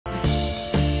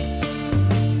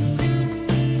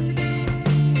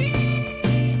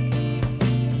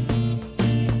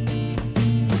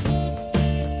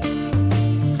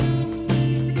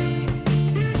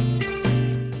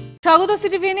স্বাগত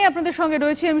সিটিভিএনে আপনাদের সঙ্গে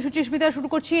রয়েছে আমি সুচিস্মিতা। শুরু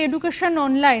করছি এডুকেশন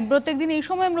অনলাইন। প্রত্যেকদিন এই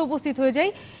সময় আমরা উপস্থিত হয়ে যাই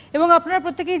এবং আপনারা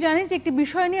প্রত্যেকেই জানেন যে একটি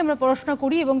বিষয় নিয়ে আমরা পড়াশোনা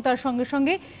করি এবং তার সঙ্গে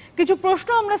সঙ্গে কিছু প্রশ্ন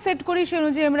আমরা সেট করি, সেই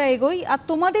অনুযায়ী আমরা এগোই। আর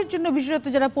তোমাদের জন্য, বিশেষত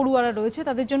যারা পড়ুয়ারা রয়েছে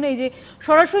তাদের জন্য এই যে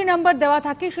সরাসরি নাম্বার দেওয়া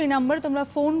থাকে, সেই নাম্বারে তোমরা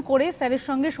ফোন করে স্যারের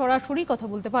সঙ্গে সরাসরি কথা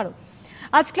বলতে পারো।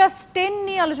 আজ ক্লাস 10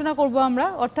 নিয়ে আলোচনা করব আমরা,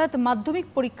 অর্থাৎ মাধ্যমিক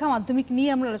পরীক্ষা। মাধ্যমিক নিয়ে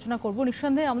আমরা আলোচনা করব।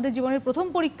 নিঃসন্দেহে আমাদের জীবনের প্রথম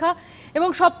পরীক্ষা এবং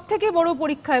সবথেকে বড়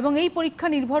পরীক্ষা, এবং এই পরীক্ষা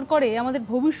নির্ভর করে আমাদের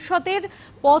ভবিষ্যতের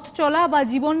পথ চলা বা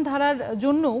জীবনধারার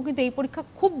জন্য। কিন্তু এই পরীক্ষা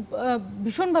খুব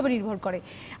ভীষণভাবে নির্ভর করে,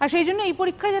 আর সেই জন্য এই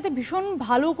পরীক্ষায় যাতে ভীষণ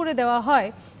ভালো করে দেওয়া হয়,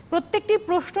 প্রত্যেকটি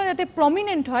প্রশ্ন যাতে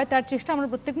প্রমিনেন্ট হয়, তার চেষ্টা আমরা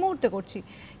প্রত্যেক মুহূর্তে করছি।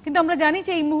 কিন্তু আমরা জানি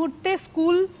যে এই মুহূর্তে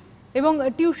স্কুল এবং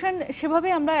টিউশন সেভাবে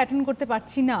আমরা অ্যাটেন্ড করতে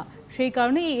পারছি না। সেই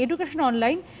কারণে এই এডুকেশন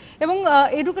অনলাইন এবং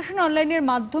এডুকেশন অনলাইনের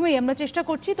মাধ্যমেই আমরা চেষ্টা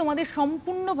করছি তোমাদের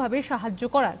সম্পূর্ণভাবে সাহায্য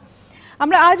করার।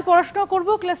 আমরা আজ পড়াশোনা করব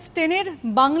ক্লাস 10-এর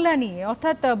বাংলা নিয়ে,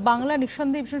 অর্থাৎ বাংলা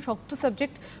নিঃসন্দেহে ভীষণ শক্ত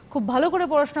সাবজেক্ট, খুব ভালো করে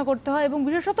পড়াশোনা করতে হয়। এবং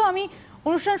বিশেষত আমি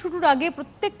অনুষ্ঠান শুরুর আগে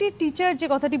প্রত্যেকটি টিচার যে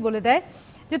কথাটি বলে দেয়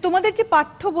যে তোমাদের যে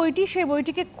পাঠ্য বইটি, সেই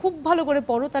বইটিকে খুব ভালো করে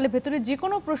পড়ো, তাহলে ভেতরে যে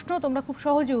কোনো প্রশ্ন তোমরা খুব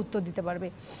সহজে উত্তর দিতে পারবে।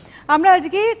 আমরা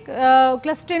আজকে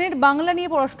ক্লাস 10-এর বাংলা নিয়ে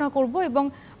পড়াশোনা করব এবং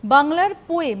বাংলার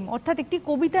পোয়েম অর্থাৎ একটি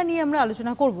কবিতা নিয়ে আমরা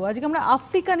আলোচনা করব। আজকে আমরা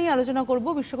আফ্রিকা নিয়ে আলোচনা করব,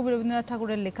 বিশ্বকবি রবীন্দ্রনাথ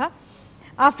ঠাকুরের লেখা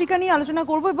আফ্রিকা নিয়ে আলোচনা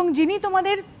করব। এবং যিনি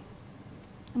তোমাদের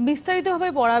বিস্তারিতভাবে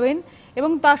পড়াবেন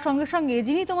এবং তার সঙ্গে সঙ্গে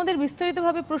যিনি তোমাদের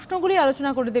বিস্তারিতভাবে প্রশ্নগুলি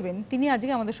আলোচনা করে দেবেন, তিনি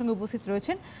আজকে আমাদের সঙ্গে উপস্থিত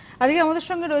রয়েছেন। আজকে আমাদের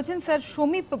সঙ্গে রয়েছেন স্যার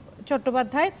সমীপ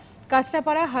Chattopadhyay,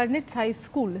 Kanchrapara হার্নেট high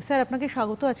school. Sir, আপনাকে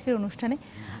স্বাগত আজকের অনুষ্ঠানে।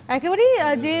 একেবারেই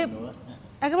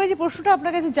যে প্রশ্নটা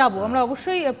আপনার কাছে যাব, আমরা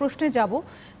অবশ্যই প্রশ্নে যাব,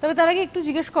 তবে তার আগে একটু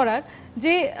জিজ্ঞেস করার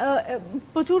যে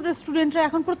প্রচুর স্টুডেন্টরা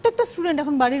এখন, প্রত্যেকটা স্টুডেন্ট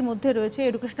এখন বাড়ির মধ্যে রয়েছে,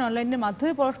 এডুকেশন অনলাইনের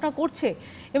মাধ্যমে পড়াশোনা করছে,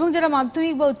 এবং যারা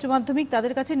মাধ্যমিক বা উচ্চ মাধ্যমিক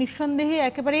তাদের কাছে নিঃসন্দেহে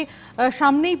একেবারে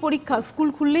সামনেই পরীক্ষা, স্কুল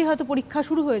খুললেই হয়তো পরীক্ষা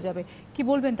শুরু হয়ে যাবে। কি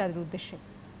বলবেন তাদের উদ্দেশ্যে?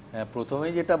 হ্যাঁ,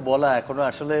 প্রথমেই যেটা বলা, এখনো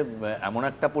আসলে এমন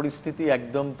একটা পরিস্থিতি,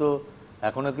 একদম তো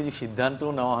এখনো কিছু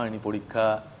সিদ্ধান্তও নেওয়া হয়নি পরীক্ষা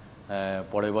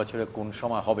পরের বছরে কোন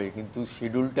সময় হবে, কিন্তু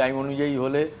শিডিউল টাইম অনুযায়ী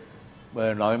হলে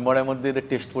নভেম্বরের মধ্যে এদের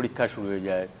টেস্ট পরীক্ষা শুরু হয়ে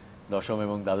যায়, দশম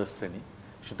এবং দ্বাদশ শ্রেণী।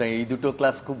 সুতরাং এই দুটো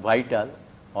ক্লাস খুব ভাইটাল।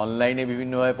 অনলাইনে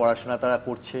বিভিন্নভাবে পড়াশোনা তারা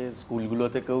করছে, স্কুলগুলো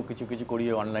থেকেও কিছু কিছু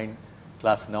করিয়ে অনলাইন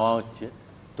ক্লাস নেওয়া হচ্ছে।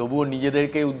 তবুও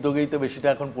নিজেদেরকে উদ্যোগেই তো বেশিটা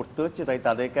এখন পড়তে হচ্ছে, তাই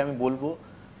তাদেরকে আমি বলবো,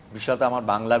 বিশেষত আমার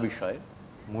বাংলা বিষয়,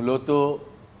 মূলত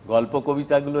গল্প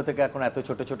কবিতাগুলো থেকে এখন এত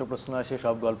ছোট ছোট প্রশ্ন আসে,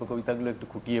 সব গল্প কবিতাগুলো একটু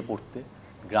খুঁটিয়ে পড়তে,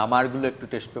 গ্রামারগুলো একটু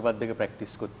টেস্ট পেপার থেকে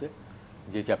প্র্যাকটিস করতে।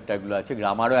 যে চ্যাপ্টারগুলো আছে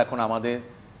গ্রামারও এখন আমাদের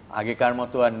আগেকার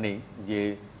মতো আর নেই যে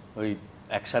ওই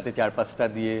একসাথে 4-5টা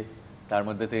দিয়ে তার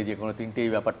মধ্যে থেকে যে কোনো 3টে,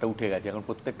 এই ব্যাপারটা উঠে গেছে। এখন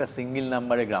প্রত্যেকটা সিঙ্গেল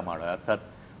নাম্বারে গ্রামার হয়, অর্থাৎ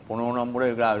 15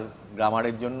 নম্বরের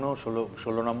গ্রামারের জন্য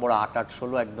 16 নম্বর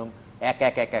 8-8-16 একদম এক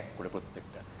এক এক এক করে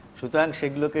প্রত্যেকটা। সুতরাং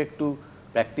সেগুলোকে একটু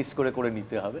প্র্যাকটিস করে করে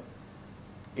নিতে হবে,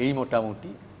 এই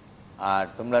মোটামুটি। আর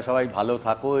তোমরা সবাই ভালো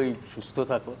থাকো, এই সুস্থ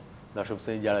থাকো। দশম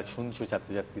শ্রেণী যারা শুনছো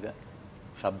ছাত্রছাত্রীরা,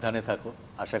 সাবধানে থাকো।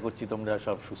 আশা করছি তোমরা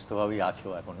সব সুস্থভাবেই আছো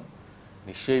এখনও।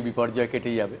 নিশ্চয়ই বিপর্যয়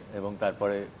কেটে যাবে এবং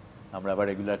তারপরে আমরা আবার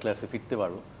রেগুলার ক্লাসে ফিরতে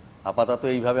পারবো। আপাতত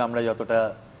এইভাবে আমরা যতটা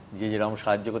যেরকম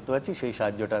সাহায্য করতে পারছি, সেই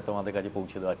সাহায্যটা তোমাদের কাছে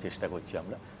পৌঁছে দেওয়ার চেষ্টা করছি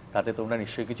আমরা, তাতে তোমরা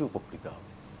নিশ্চয়ই কিছু উপকৃত হবে।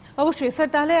 অবশ্যই স্যার,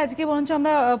 তাহলে আজকে বরঞ্চ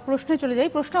আমরা প্রশ্নে চলে যাই।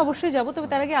 প্রশ্ন অবশ্যই যাব, তবে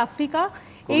তার আগে আফ্রিকা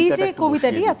এই যে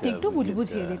কবিতাটি আপনি একটু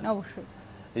বুঝিয়ে দিন। অবশ্যই।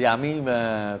 এই আমি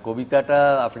কবিতাটা,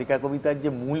 আফ্রিকা কবিতার যে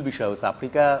মূল বিষয় হচ্ছে,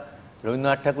 আফ্রিকা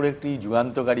রবীন্দ্রনাথ ঠাকুরের একটি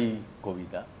যুগান্তকারী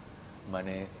কবিতা।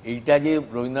 মানে এইটা যে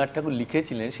রবীন্দ্রনাথ ঠাকুর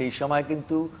লিখেছিলেন সেই সময়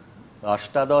কিন্তু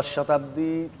অষ্টাদশ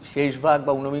শতাব্দী শেষ ভাগ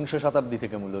বা ঊনবিংশ শতাব্দী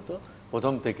থেকে, মূলত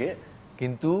প্রথম থেকে,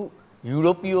 কিন্তু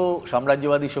ইউরোপীয়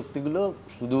সাম্রাজ্যবাদী শক্তিগুলো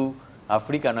শুধু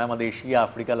আফ্রিকা নয়, আমাদের এশিয়া,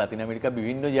 আফ্রিকা, লাতিন আমেরিকা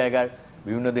বিভিন্ন জায়গার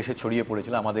বিভিন্ন দেশে ছড়িয়ে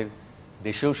পড়েছিল। আমাদের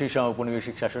দেশেও সেই সময়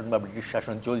ঔপনিবেশিক শাসন বা ব্রিটিশ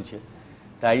শাসন চলছে,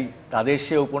 তাই তাদের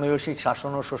সে ঔপনিবেশিক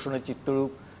শাসন ও শোষণের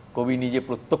চিত্ররূপ কবি নিজে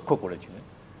প্রত্যক্ষ করেছিলেন।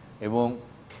 এবং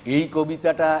এই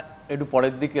কবিতাটা একটু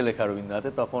পরের দিকে লেখা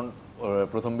রবীন্দ্রনাথের, তখন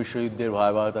প্রথম বিশ্বযুদ্ধের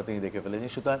ভয়াবহতা তিনি দেখে ফেলেছেন।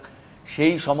 সুতরাং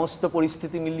সেই সমস্ত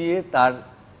পরিস্থিতি মিলিয়ে তার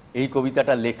এই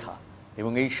কবিতাটা লেখা,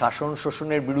 এবং এই শাসন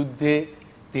শোষণের বিরুদ্ধে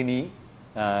তিনি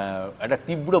একটা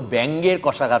তীব্র ব্যঙ্গের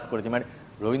কষাঘাত করেছেন। মানে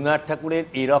রবীন্দ্রনাথ ঠাকুরের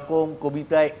এরকম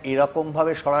কবিতায়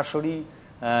এরকমভাবে সরাসরি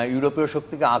ইউরোপীয়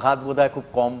শক্তিকে আঘাত বোধহয় খুব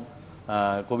কম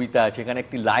কবিতা আছে। এখানে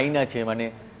একটি লাইন আছে, মানে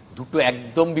দুটো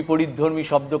একদম বিপরীতধর্মী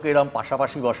শব্দকে এরকম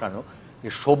পাশাপাশি বসানো, যে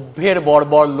সভ্যের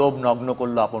বর্বর লোভ নগ্ন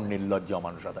করলো আপন নির্লজ্জ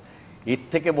অমানুষতা। এর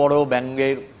থেকে বড়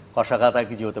ব্যঙ্গের কষাঘাত আর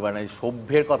কিছু হতে পারে না।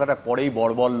 সভ্যের কথাটা পরেই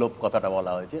বর্বর লোভ কথাটা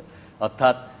বলা হয়েছে,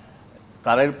 অর্থাৎ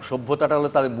তাদের সভ্যতাটা হলো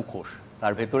তাদের মুখোশ,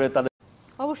 তার ভেতরে তাদের।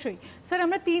 অবশ্যই স্যার,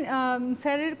 আমরা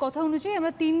স্যারের কথা অনুযায়ী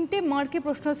আমরা 3টে মার্কে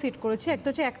প্রশ্ন সেট করেছি। একটা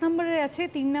হচ্ছে 1 নম্বরের আছে,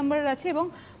 3 নম্বরের আছে এবং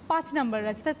 5 নাম্বারের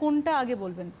আছে, তার কোনটা আগে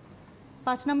বলবেন?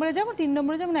 5 নম্বরে যাবো, 3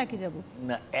 নম্বরে যাবো, না একে যাবো?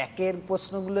 না, একের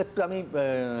প্রশ্নগুলো একটু আমি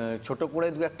ছোট করে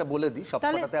দু একটা বলে দিই,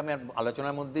 সবকটাতে আমি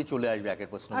আলোচনার মধ্যেই চলে আসবে একের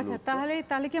প্রশ্নগুলো। আচ্ছা,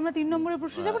 তাহলে কি আমরা 3 নম্বরের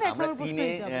প্রশ্ন যাবো না 1 নম্বর প্রশ্নে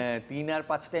যাব? 3 আর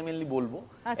 5টা মেনলি বলবো।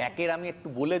 একের আমি একটু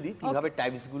বলে দিই কিভাবে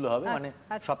টাইপস গুলো হবে, মানে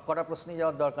সবকটা প্রশ্নে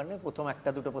যাওয়ার দরকার নেই, প্রথম একটা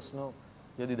দুটো প্রশ্ন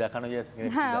যদি দেখানো যায়।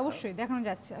 হ্যাঁ, অবশ্যই দেখানো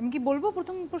যাচ্ছে। আমি কি বলবো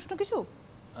প্রথম প্রশ্ন কিছু?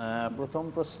 প্রথম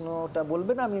প্রশ্নটা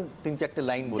বলবেন, আমি 3-4টে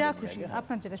লাইন বলবো, যা খুশি,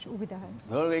 আপনার যেটা সুবিধা হয়।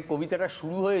 ধরো এই কবিতাটা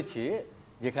শুরু হয়েছে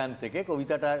যেখান থেকে,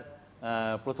 কবিতাটার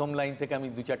প্রথম লাইন থেকে আমি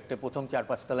প্রথম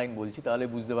 4-5টা লাইন বলছি, তাহলে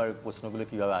বুঝতে পারবে প্রশ্নগুলো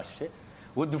কিভাবে আসছে।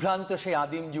 উদ্ভ্রান্ত সেই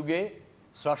আদিম যুগে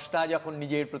স্রষ্টা যখন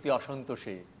নিজের প্রতি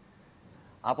অসন্তোষে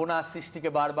আপনার সৃষ্টিকে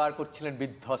বারবার করছিলেন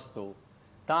বিধ্বস্ত,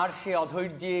 তার সে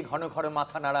অধৈর্যে ঘন ঘন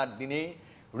মাথা নাড়ার দিনে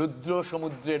রুদ্র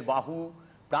সমুদ্রের বাহু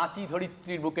প্রাচী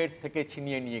ধরিত্রীর বুকের থেকে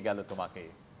ছিনিয়ে নিয়ে গেল তোমাকে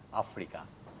আফ্রিকা,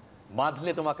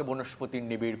 বাঁধলে তোমাকে বনস্পতির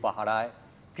নিবিড় পাহারায়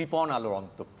কৃপণ আলোর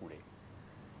অন্তঃপুরে।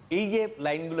 এই যে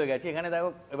লাইনগুলো গেছে এখানে দেখো,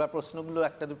 এবার প্রশ্নগুলো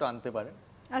একটা দুটো আনতে পারেন।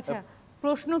 আচ্ছা,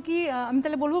 প্রশ্ন কি আমি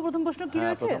তাহলে বলবো? প্রথম প্রশ্ন কি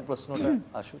রয়েছে? প্রথম প্রশ্নটা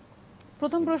আসুক।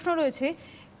 প্রথম প্রশ্ন রয়েছে,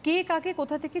 কে কাকে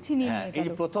কোথা থেকে ছিনিয়ে নিয়ে গেল? এই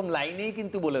প্রথম লাইনেই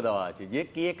কিন্তু বলে দেওয়া আছে যে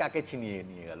কে কাকে ছিনিয়ে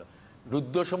নিয়ে গেল।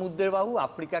 রুদ্র সমুদ্রের বাহু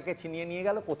আফ্রিকাকে ছিনিয়ে নিয়ে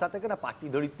গেল কোথা থেকে, না প্রাচী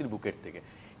ধরিত্রীর বুকের থেকে।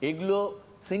 এগুলো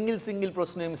সিঙ্গেল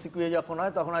প্রশ্ন এমসিকিউ যখন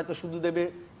হয় তখন হয়তো শুধু দেবে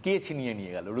কে ছিনিয়ে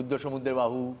নিয়ে গেল, রুদ্র সমুদ্রের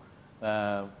বাহু,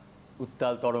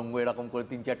 উত্তাল তরঙ্গ, এরকম করে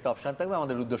 3-4টা অপশান থাকবে,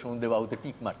 আমাদের রুদ্র সমুদ্রের বাহুতে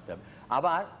টিক মারতে হবে।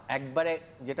 আবার একবারে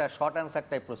যেটা শর্ট অ্যান্সার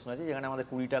টাইপ প্রশ্ন আছে, যেখানে আমাদের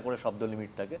 20টা করে শব্দ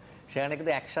লিমিট থাকে, সেখানে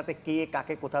কিন্তু একসাথে কে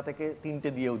কাকে কোথা থেকে 3টে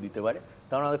দিয়েও দিতে পারে।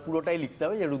 তখন আমাদের পুরোটাই লিখতে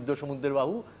হবে যে রুদ্র সমুদ্রের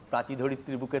বাহু প্রাচী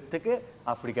ধরিত্রীর বুকের থেকে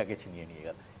আফ্রিকাকে ছিনিয়ে নিয়ে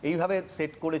গেল। এইভাবে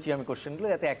সেট করেছি আমি কোশ্চেনগুলো,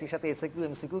 যাতে একই সাথে এসএকিউ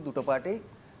এমসিকিউ দুটো পার্টেই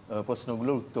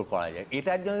প্রশ্নগুলোর উত্তর করা যায়।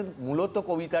 এটার জন্য মূলত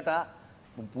কবিতাটা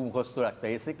মুখস্থ রাখতে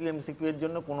হয়। এসএকিউ এমসিকিউ এর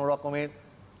জন্য কোনো রকমের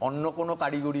অন্য কোনো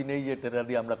কারিগরি নেই যেটা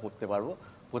দিয়ে আমরা করতে পারবো।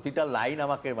 প্রতিটা লাইন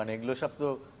আমাকে, মানে এগুলো সব তো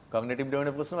কগনিটিভ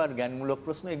ডোমেনের প্রশ্ন আর জ্ঞানমূলক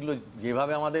প্রশ্ন, এগুলো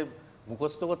যেভাবে আমাদের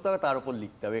মুখস্থ করতে হবে তার উপর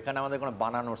লিখতে হবে, এখানে আমাদের কোনো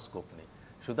বানানোর স্কোপ নেই।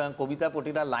 সুতরাং কবিতা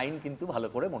প্রতিটা লাইন কিন্তু ভালো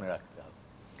করে মনে রাখতে হবে।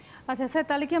 আচ্ছা স্যার,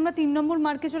 তাহলে কি আমরা 3 নম্বর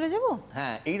মার্কে চলে যাব?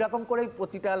 হ্যাঁ, এইরকম করে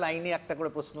প্রতিটা লাইনে একটা করে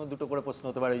প্রশ্ন, দুটো করে প্রশ্ন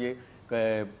হতে পারে, যে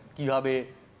কিভাবে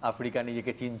আফ্রিকা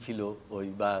নিজেকে চিনছিল, ওই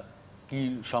বা কি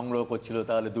সংগ্রহ করছিল,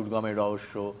 তাহলে দুর্গমের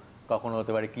রহস্য, কখনো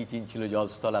হতে পারে কী চিনছিল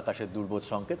জলস্থল আকাশের দুর্বোধ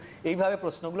সংকেত। এইভাবে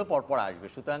প্রশ্নগুলো পরপর আসবে।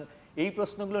 সুতরাং এই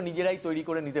প্রশ্নগুলো নিজেরাই তৈরি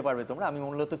করে নিতে পারবে তোমরা। আমি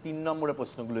মূলত 3 নম্বরে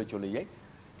প্রশ্নগুলোয় চলে যাই।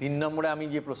 3 নম্বরে আমি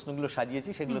যে প্রশ্নগুলো সাজিয়েছি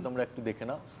সেগুলো তোমরা একটু দেখে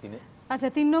নাও স্ক্রিনে। আচ্ছা,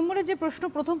 3 নম্বরে যে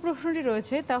প্রথম প্রশ্নটি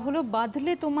রয়েছে তা হলো,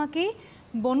 বাঁধলে তোমাকে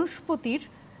বনস্পতির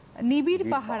নিবিড়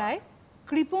পাহারায়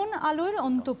কৃপণ আলোর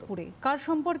অন্তঃপুরে, কার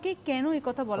সম্পর্কে, কেন এই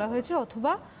কথা বলা হয়েছে,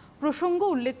 অথবা প্রসঙ্গ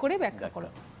উল্লেখ করে ব্যাখ্যা করো।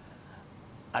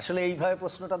 আসলে এইভাবে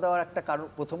প্রশ্নটা দেওয়ার একটা কারণ,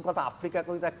 প্রথম কথা আফ্রিকা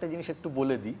কবিতা একটা জিনিস একটু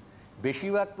বলে দিই,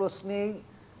 বেশিরভাগ প্রশ্নেই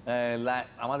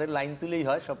আমাদের লাইন তুলেই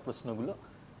হয় সব প্রশ্নগুলো,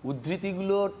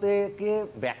 উদ্ধৃতিগুলো থেকে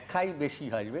ব্যাখ্যাই বেশি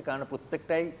আসবে, কারণ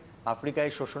প্রত্যেকটাই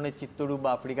আফ্রিকায় শোষণের চিত্ররূপ বা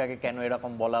আফ্রিকাকে কেন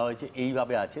এরকম বলা হয়েছে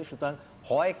এইভাবে আছে। সুতরাং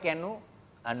হয় কেন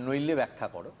আর নইলে ব্যাখ্যা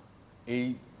করো, এই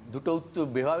দুটো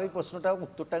উত্তর বেভাবেই প্রশ্নটাও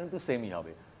উত্তরটা কিন্তু সেমই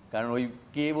হবে। কারণ ওই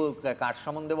কার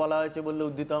সম্বন্ধে বলা হয়েছে বললে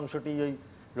উদ্ধৃত অংশটি ওই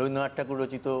রবীন্দ্রনাথ ঠাকুর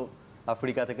রচিত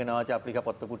আফ্রিকা থেকে নেওয়া হয়েছে, আফ্রিকা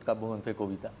পত্রকূট কাব্যগ্রন্থের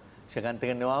কবিতা, সেখান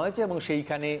থেকে নেওয়া হয়েছে এবং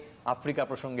সেইখানে আফ্রিকা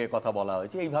প্রসঙ্গে কথা বলা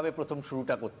হয়েছে। এইভাবে প্রথম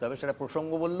শুরুটা করতে হবে, সেটা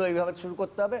প্রসঙ্গ বললেও এইভাবে শুরু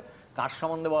করতে হবে, কার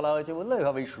সম্বন্ধে বলা হয়েছে বললেও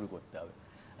এইভাবেই শুরু করতে হবে।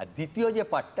 আর দ্বিতীয় যে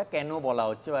পার্টটা, কেন বলা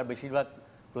হচ্ছে, আর বেশিরভাগ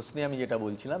প্রশ্নে আমি যেটা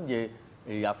বলছিলাম যে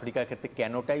এই আফ্রিকার ক্ষেত্রে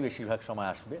কেনটাই বেশিরভাগ সময়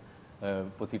আসবে,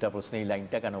 প্রতিটা প্রশ্নে এই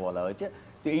লাইনটা কেন বলা হয়েছে।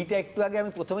 তো এইটা একটু আগে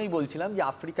আমি প্রথমেই বলছিলাম যে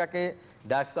আফ্রিকাকে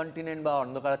ডার্ক কন্টিনেন্ট বা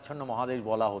অন্ধকারাচ্ছন্ন মহাদেশ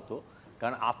বলা হতো,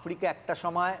 কারণ আফ্রিকা একটা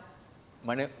সময়,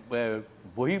 মানে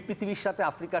বহির্পৃথিবীর সাথে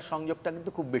আফ্রিকার সংযোগটা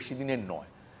কিন্তু খুব বেশি দিনের নয়।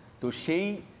 তো সেই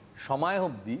সময়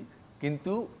অবধি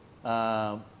কিন্তু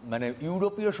মানে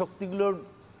ইউরোপীয় শক্তিগুলোর,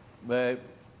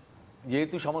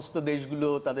 যেহেতু সমস্ত দেশগুলো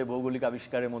তাদের ভৌগোলিক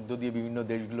আবিষ্কারের মধ্য দিয়ে বিভিন্ন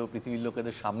দেশগুলো পৃথিবীর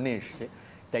লোকেদের সামনে এসছে,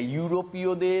 তাই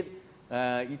ইউরোপীয়দের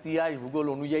ইতিহাস ভূগোল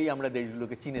অনুযায়ী আমরা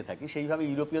দেশগুলোকে চিনে থাকি। সেইভাবে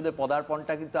ইউরোপীয়দের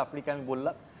পদার্পণটা কিন্তু আফ্রিকা, আমি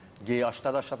বললাম যে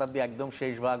অষ্টাদশ শতাব্দী একদম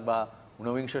শেষ ভাগ বা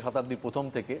ঊনবিংশ শতাব্দীর প্রথম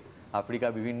থেকে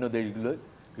আফ্রিকার বিভিন্ন দেশগুলোয়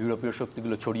ইউরোপীয়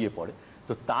শক্তিগুলো ছড়িয়ে পড়ে।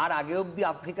 তো তার আগে অবধি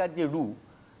আফ্রিকার যে রূপ,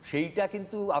 সেইটা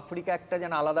কিন্তু আফ্রিকা একটা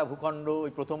যেন আলাদা ভূখণ্ড।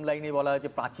 ওই প্রথম লাইনে বলা হয়েছে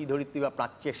প্রাচী ধরিত্রী বা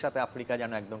প্রাচ্যের সাথে আফ্রিকা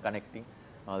যেন একদম কানেক্টিং,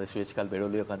 আমাদের সুয়েজ খাল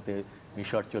বেরোলে ওখান থেকে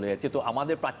মিশর চলে যাচ্ছে। তো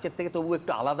আমাদের প্রাচ্যের থেকে তবু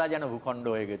একটু আলাদা যেন ভূখণ্ড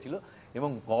হয়ে গেছিলো এবং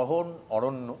গহন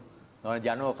অরণ্য,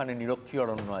 যেন ওখানে নিরক্ষী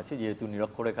অরণ্য আছে, যেহেতু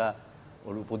নিরক্ষরেখা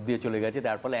ওর উপর দিয়ে চলে গেছে,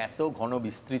 তার ফলে এত ঘন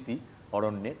বিস্তৃতি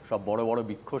অরণ্যের, সব বড় বড়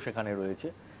বৃক্ষ সেখানে রয়েছে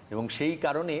এবং সেই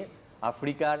কারণে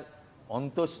আফ্রিকার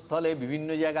অন্তঃস্থলে বিভিন্ন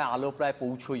জায়গায় আলো প্রায়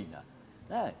পৌঁছই না।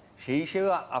 হ্যাঁ, সেই হিসেবে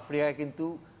আফ্রিকায় কিন্তু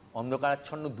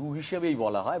অন্ধকারাচ্ছন্ন দু হিসেবেই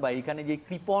বলা হয়, বা এইখানে যে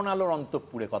কৃপণ আলোর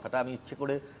অন্তঃপুরে কথাটা আমি ইচ্ছে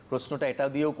করে প্রশ্নটা এটা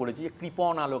দিয়েও করেছি যে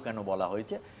কৃপণ আলো কেন বলা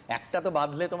হয়েছে। একটা তো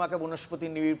বাঁধলে তোমাকে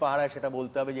বনস্পতির নিবিড় পাহারায় সেটা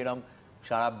বলতে হবে, যেরকম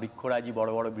সারা বৃক্ষরাজি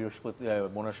বড় বড়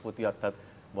বনস্পতি অর্থাৎ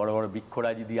বড় বড়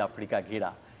বৃক্ষরাজি দিয়ে আফ্রিকা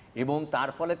ঘেরা, এবং তার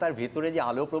ফলে তার ভেতরে যে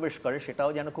আলো প্রবেশ করে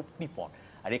সেটাও যেন খুব কৃপণ।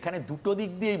 আর এখানে দুটো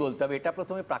দিক দিয়েই বলতে হবে, এটা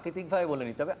প্রথমে প্রাকৃতিকভাবে বলে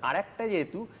নিতে হবে, আর একটা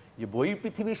যেহেতু যে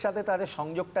বহির্পৃথিবীর সাথে তাদের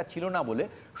সংযোগটা ছিল না বলে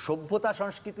সভ্যতা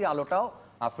সংস্কৃতি আলোটাও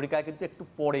আফ্রিকায় কিন্তু একটু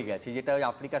পড়ে গেছে, যেটা ওই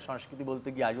আফ্রিকার সংস্কৃতি বলতে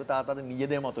গিয়ে আসবো, তারা তাদের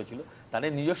নিজেদের মতো ছিল,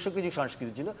 তাদের নিজস্ব কিছু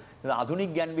সংস্কৃতি ছিল, কিন্তু আধুনিক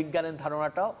জ্ঞান বিজ্ঞানের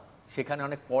ধারণাটাও সেখানে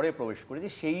অনেক পরে প্রবেশ করেছে।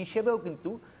 সেই হিসেবেও কিন্তু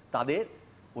তাদের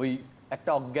ওই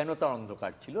একটা অজ্ঞানতার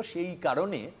অন্ধকার ছিল, সেই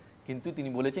কারণে কিন্তু তিনি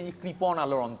বলেছেন যে কৃপণ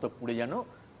আলোর অন্তঃপুরে যেন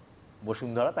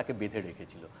বসুন্ধরা তাকে বেঁধে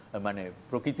রেখেছিল, মানে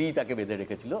প্রকৃতিই তাকে বেঁধে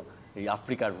রেখেছিল এই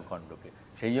আফ্রিকার ভূখণ্ডকে।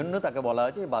 সেই জন্য তাকে বলা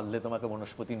হয়েছে বাঁধলে তোমাকে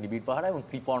বনস্পতির নিবিড় পাহারা এবং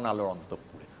কৃপণ আলোর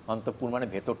অন্তঃপুরে। অন্তঃপুর মানে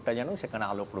ভেতরটা যেন সেখানে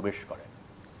আলো প্রবেশ করে।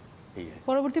 এই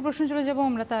পরবর্তী প্রশ্ন চলে যাব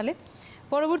আমরা তাহলে।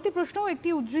 পরবর্তী প্রশ্ন একটি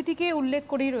উদ্ধৃতিকে উল্লেখ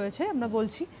করেই রয়েছে, আমরা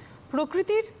বলছি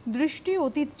প্রকৃতির দৃষ্টি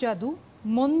অতীত জাদু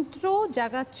মন্ত্র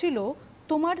জাগাচ্ছিল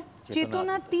তোমার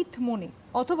চেতনাতীত মনে,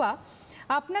 অথবা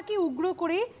আপনাকে উগ্র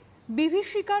করে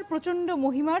বিভীষিকার প্রচণ্ড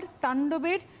মহিমার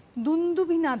তাণ্ডবের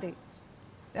দুন্দুভিনাদে।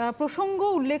 প্রসঙ্গ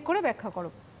উল্লেখ করে ব্যাখ্যা করো।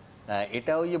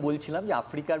 এটা ওই যে বলছিলাম যে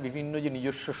আফ্রিকার বিভিন্ন যে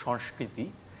নিজস্ব সংস্কৃতি,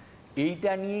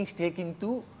 এইটা নিয়েই সে কিন্তু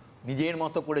নিজের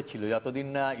মতো করেছিল। যতদিন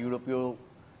না ইউরোপীয়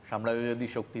সাম্রাজ্যবাদী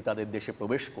শক্তি তাদের দেশে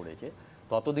প্রবেশ করেছে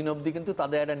ততদিন অবধি কিন্তু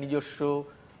তাদের একটা নিজস্ব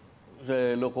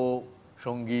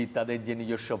লোকসঙ্গীত, তাদের যে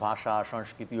নিজস্ব ভাষা,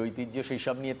 সংস্কৃতি, ঐতিহ্য, সেই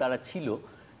সব নিয়ে তারা ছিল।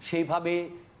 সেইভাবে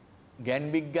জ্ঞান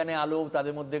বিজ্ঞানে আলো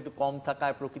তাদের মধ্যে একটু কম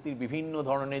থাকায় প্রকৃতির বিভিন্ন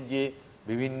ধরনের যে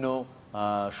বিভিন্ন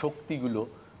শক্তিগুলো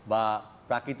বা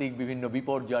প্রাকৃতিক বিভিন্ন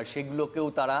বিপর্যয়, সেগুলোকেও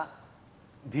তারা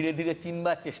ধীরে ধীরে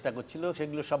চিনবার চেষ্টা করছিল।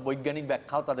 সেগুলো সব বৈজ্ঞানিক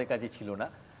ব্যাখ্যাও তাদের কাছে ছিল না।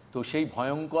 তো সেই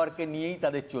ভয়ঙ্করকে নিয়েই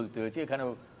তাদের চলতে হয়েছে। এখানে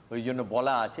ওই জন্য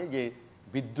বলা আছে যে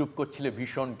বিদ্রুপ করছিল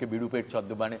ভীষণকে বিরূপের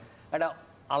ছদ্মবেশে, একটা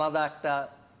আলাদা একটা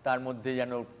তার মধ্যে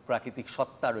যেন প্রাকৃতিক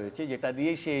সত্তা রয়েছে, যেটা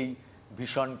দিয়ে সেই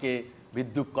ভীষণকে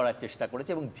বিদ্রুপ করার চেষ্টা করেছে,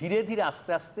 এবং ধীরে ধীরে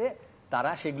আস্তে আস্তে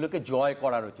তারা সেগুলোকে জয়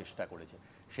করারও চেষ্টা করেছে।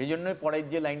 সেই জন্যই পরের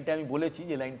যে লাইনটা আমি বলেছি,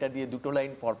 যে লাইনটা দিয়ে দুটো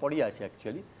লাইন পরপরই আছে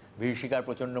অ্যাকচুয়ালি, বিভীষিকার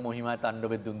প্রচণ্ড মহিমায়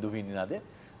তাণ্ডবের দুন্দুভি নিনাদে,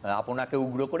 আপনাকে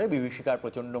উগ্র করে বিভীষিকার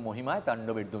প্রচণ্ড মহিমায়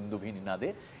তাণ্ডবের দুন্দুভি নিনাদে,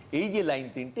 এই যে লাইন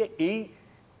তিনটে,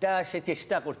 এইটা সে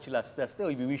চেষ্টা করছিল আস্তে আস্তে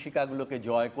ওই বিভীষিকাগুলোকে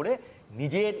জয় করে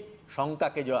নিজের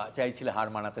শঙ্কাকে চাইছিল হার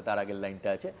মানাতে। তার আগের লাইনটা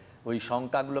আছে, ওই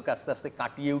শঙ্কাগুলোকে আস্তে আস্তে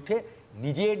কাটিয়ে উঠে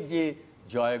নিজের যে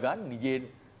জয়গান, নিজের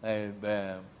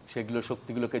সেগুলো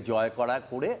শক্তিগুলোকে জয় করা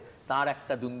করে তার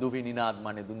একটা দুন্দুভি নিনাদ,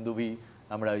 মানে দুন্দুভি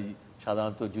আমরা ওই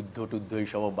সাধারণত যুদ্ধ টুদ্ধ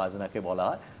এইসব বাজনাকে বলা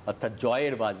হয়, অর্থাৎ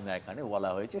জয়ের বাজনা এখানে বলা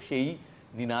হয়েছে। সেই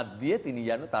নিনাদ দিয়ে তিনি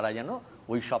তারা যেন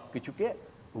ওই সব কিছুকে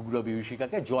উগ্র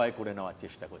বিভীষিকাকে জয় করে নেওয়ার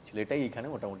চেষ্টা করছিল। এটাই এখানে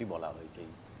মোটামুটি বলা হয়েছে।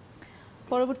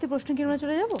 পরবর্তী প্রশ্ন কি আমরা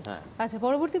চলে যাব? আচ্ছা,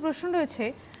 পরবর্তী প্রশ্ন রয়েছে,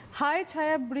 হায়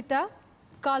ছায়াবৃতা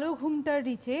কালো ঘুমটার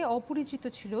নিচে অপরিচিত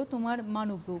ছিল তোমার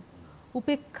মানবরূপ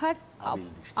উপেক্ষার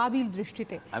আবিল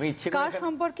দৃষ্টিতে। আমি কার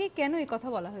সম্পর্কে কেন এই কথা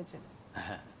বলা হয়েছে?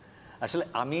 আসলে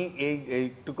আমি এই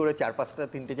একটু করে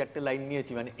 4-5-3-4টে লাইন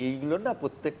নিয়েছি, মানে এইগুলো না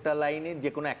প্রত্যেকটা লাইনে যে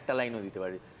কোনো একটা লাইনও দিতে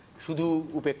পারি। শুধু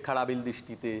উপেক্ষার আবিল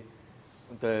দৃষ্টিতে,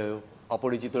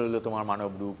 অপরিচিত হলো তোমার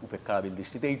মানবরূপ উপেক্ষার আবিল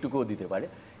দৃষ্টিতে, এইটুকুও দিতে পারে।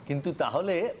 কিন্তু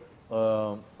তাহলে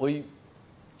ওই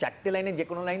 4টে লাইনে যে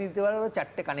কোনো লাইনে দিতে পারে,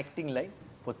 4টে কানেক্টিং লাইন,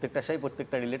 প্রত্যেকটার সাথে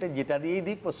প্রত্যেকটা রিলেটেড, যেটা দিয়েই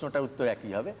দিক প্রশ্নটার উত্তর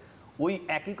একই হবে। ওই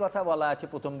একই কথা বলা আছে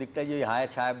প্রথম দিকটায়, যে হায়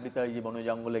ছায়াবৃত ওই যে বন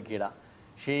জঙ্গলে ঘেরা,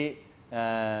 সে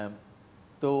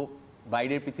তো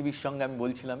বাইরের পৃথিবীর সঙ্গে আমি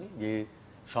বলছিলামই যে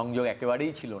সংযোগ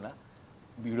একেবারেই ছিল না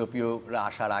ইউরোপীয়রা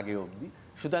আসার আগে অবধি।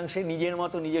 সুতরাং সে নিজের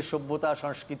মতো নিজের সভ্যতা,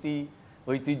 সংস্কৃতি,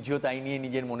 ঐতিহ্য তাই নিয়ে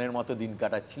নিজের মনের মতো দিন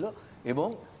কাটাচ্ছিল, এবং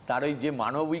তার ওই যে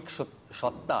মানবিক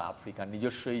সত্তা, আফ্রিকার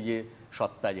নিজস্ব এই যে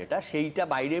সত্তা যেটা, সেইটা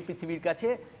বাইরের পৃথিবীর কাছে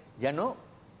যেন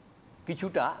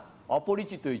কিছুটা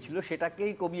অপরিচিতই ছিল।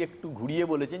 সেটাকেই কবি একটু ঘুরিয়ে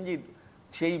বলেছেন যে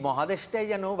সেই মহাদেশটাই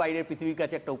যেন বাইরের পৃথিবীর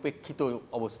কাছে একটা উপেক্ষিত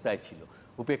অবস্থায় ছিল।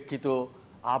 উপেক্ষিত,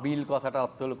 আবিল কথাটা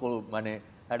অর্থ হলো মানে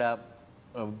একটা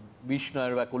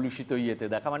বিস্ময়ের বা কলুষিত ইয়েতে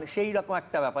দেখা, মানে সেই রকম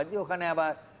একটা ব্যাপার, যে ওখানে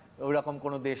আবার ওইরকম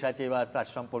কোনো দেশ আছে বা তার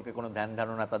সম্পর্কে কোনো ধ্যান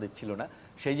ধারণা তাদের ছিল না।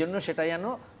 সেই জন্য সেটা যেন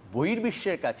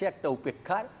বহির্বিশ্বের কাছে একটা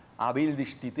উপেক্ষার আবিল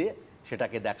দৃষ্টিতে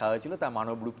সেটাকে দেখা হয়েছিল। তার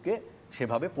মানবরূপকে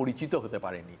সেভাবে পরিচিত হতে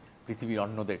পারেনি পৃথিবীর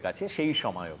অন্যদের কাছে সেই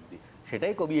সময় অবধি।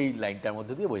 সেটাই কবি এই লাইনটার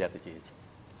মধ্যে দিয়ে বোঝাতে চেয়েছে।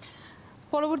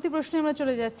 পরবর্তী প্রশ্নে আমরা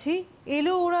চলে যাচ্ছি,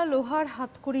 এলো ওরা লোহার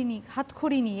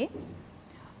হাতখড়ি নিয়ে,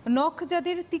 নখ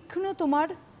যাদের তীক্ষ্ণ তোমার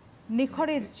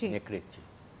নেখরের চেয়ে,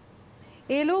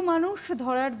 এলো মানুষ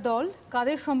ধরার দল,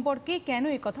 কাদের সম্পর্কে কেন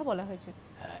এই কথা বলা হয়েছে?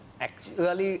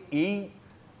 অ্যাকচুয়ালি এই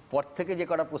পর থেকে যে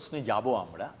কটা প্রশ্নে যাব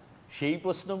আমরা, সেই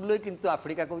প্রশ্নগুলোই কিন্তু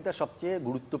আফ্রিকা কবিতার সবচেয়ে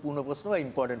গুরুত্বপূর্ণ প্রশ্ন বা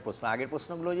ইম্পর্টেন্ট প্রশ্ন। আগের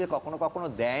প্রশ্নগুলো যে কখনো কখনো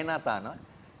দেয় না তা নয়,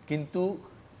 কিন্তু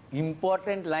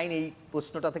ইম্পর্টেন্ট লাইন এই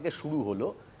প্রশ্নটা থেকে শুরু হলো,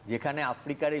 যেখানে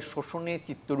আফ্রিকার এই শোষণের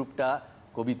চিত্ররূপটা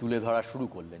কবি তুলে ধরা শুরু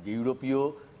করলেন, যে ইউরোপীয়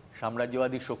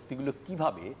সাম্রাজ্যবাদী শক্তিগুলো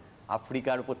কিভাবে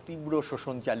আফ্রিকার উপর তীব্র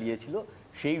শোষণ চালিয়েছিল,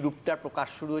 সেই রূপটার প্রকাশ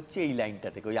শুরু হচ্ছে এই লাইনটা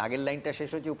থেকে। ওই আগের লাইনটা শেষ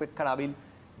হচ্ছে উপেক্ষার আবিল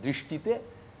দৃষ্টিতে,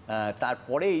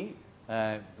 তারপরেই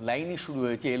লাইনই শুরু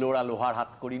হয়েছে, এলোরা লোহার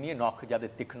হাত করি নিয়ে, নখ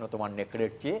যাদের তীক্ষ্ণ তোমার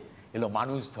নেকড়ের চেয়ে, এলো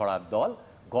মানুষ ধরার দল,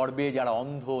 গর্বে যারা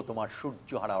অন্ধ তোমার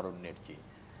সূর্যহারা অরণ্যের চেয়ে,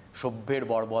 সভ্যের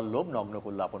বর্বর লোভ নগ্ন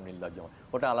করলো আপন নির্লজ্জ।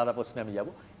 ওটা আলাদা প্রশ্নে আমি যাব।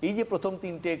 এই যে প্রথম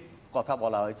তিনটে কথা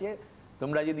বলা হয়েছে,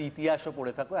 তোমরা যদি ইতিহাসও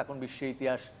পড়ে থাকো, এখন বিশ্বের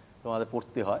ইতিহাস তোমাদের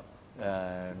পড়তে হয়,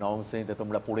 নবম শ্রেণীতে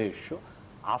তোমরা পড়ে এসছো,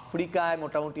 আফ্রিকায়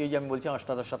মোটামুটি এই যে আমি বলছি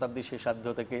অষ্টাদশ শতাব্দীর শেষার্ধ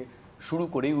থেকে শুরু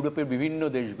করে ইউরোপের বিভিন্ন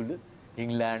দেশগুলো,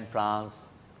 England, France,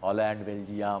 Holland,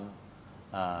 Belgium,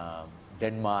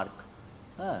 Denmark,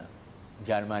 হ্যাঁ,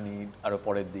 জার্মানি, আরও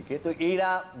পরের দিকে, তো এইরা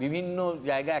বিভিন্ন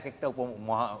জায়গায় এক একটা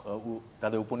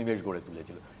তাদের উপনিবেশ গড়ে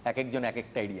তুলেছিল, এক একজন এক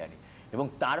একটা এরিয়া নিয়ে। এবং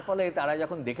তার ফলে তারা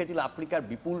যখন দেখেছিল আফ্রিকার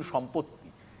বিপুল সম্পত্তি,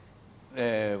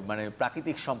 মানে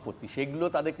প্রাকৃতিক সম্পত্তি, সেগুলো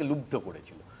তাদেরকে লুব্ধ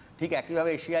করেছিল। ঠিক একইভাবে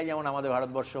এশিয়ায় যেমন আমাদের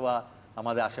ভারতবর্ষ বা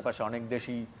আমাদের আশেপাশে অনেক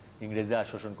দেশই ইংরেজরা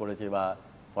শোষণ করেছে, বা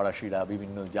ফরাসিরা,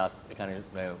 বিভিন্ন জাত এখানে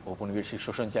উপনিবেশিক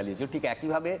শোষণ চালিয়েছিল, ঠিক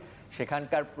একইভাবে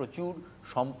সেখানকার প্রচুর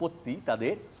সম্পত্তি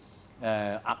তাদের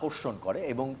আকর্ষণ করে।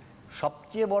 এবং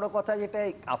সবচেয়ে বড় কথা যেটা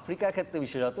আফ্রিকার ক্ষেত্রে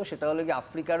বিশেষত, সেটা হলো কি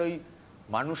আফ্রিকার ওই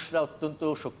মানুষরা অত্যন্ত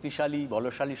শক্তিশালী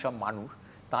বলশালী সব মানুষ,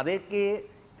 তাদেরকে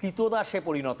কৃতদাসে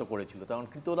পরিণত করেছিল। তখন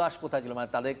কৃতদাস প্রথা ছিল, মানে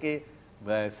তাদেরকে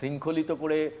শৃঙ্খলিত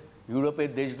করে ইউরোপের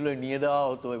দেশগুলোয় নিয়ে দেওয়া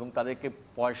হতো এবং তাদেরকে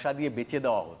পয়সা দিয়ে বেচে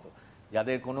দেওয়া হতো,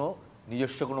 যাদের কোনো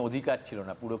নিজস্ব কোনো অধিকার ছিল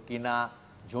না, পুরো কেনা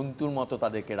জন্তুর মতো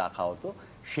তাদেরকে রাখা হতো।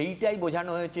 সেইটাই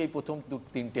বোঝানো হয়েছে এই প্রথম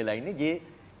তিনটে লাইনে, যে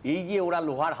এই যে ওরা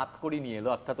লোহার হাতকড়ি নিয়ে এলো,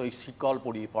 অর্থাৎ ওই শিকল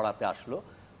পড়াতে আসলো,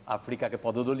 আফ্রিকাকে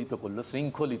পদদলিত করলো,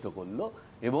 শৃঙ্খলিত করলো,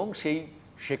 এবং সেই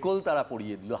শেকল তারা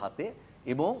পরিয়ে দিল হাতে।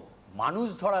 এবং মানুষ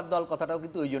ধরার দল কথাটাও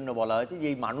কিন্তু ওই জন্য বলা হয়েছে, যে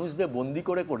এই মানুষদের বন্দি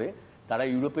করে করে তারা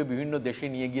ইউরোপে বিভিন্ন দেশে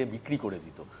নিয়ে গিয়ে বিক্রি করে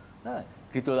দিত। হ্যাঁ,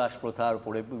 কৃতদাস প্রথার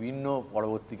উপরে বিভিন্ন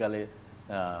পরবর্তীকালে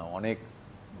অনেক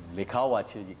লেখাও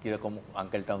আছে, যে কীরকম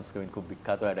আঙ্কেল টমস কেভিন খুব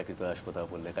বিখ্যাত একটা কৃতদাস প্রথার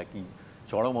উপর লেখা, কি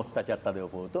চরম অত্যাচার তাদের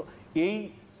ওপর হতো। এই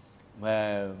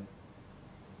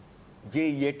যে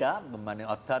ইয়েটা, মানে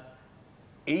অর্থাৎ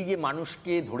এই যে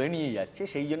মানুষকে ধরে নিয়ে যাচ্ছে,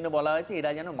 সেই জন্য বলা হয়েছে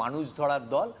এরা যেন মানুষ ধরার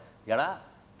দল, যারা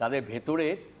তাদের ভেতরে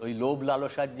ওই লোভ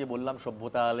লালসার যে বললাম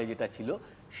সভ্যতা আলে যেটা ছিল,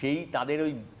 সেই তাদের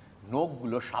ওই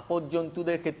নখগুলো, সাপদ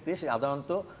জন্তুদের ক্ষেত্রে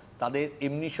সাধারণত তাদের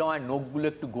এমনি সময় নখগুলো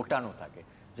একটু গোটানো থাকে,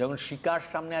 যখন শিকার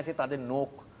সামনে আছে তাদের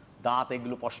নখ দাঁত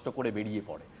এগুলো স্পষ্ট করে বেরিয়ে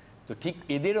পড়ে। তো ঠিক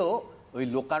এদেরও ওই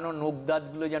লোকানো নখ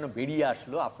দাঁতগুলো যেন বেরিয়ে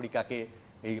আসলো আফ্রিকাকে,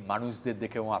 এই মানুষদের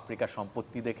দেখে এবং আফ্রিকার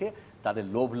সম্পত্তি দেখে তাদের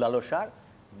লোভ লালসার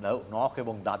নখ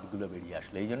এবং দাঁতগুলো বেরিয়ে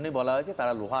আসলো। এই জন্যই বলা হয়েছে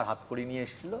তারা লোহার হাতকড়ি নিয়ে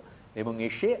এসেছিলো এবং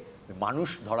এসে মানুষ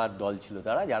ধরার দল ছিল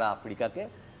তারা, যারা আফ্রিকাকে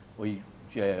ওই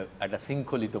একটা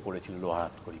শৃঙ্খলিত করেছিল লোহার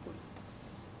হাতকড়ি করি।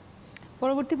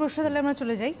 পরবর্তী প্রশ্ন তাহলে আমরা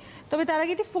চলে যাই, তবে তার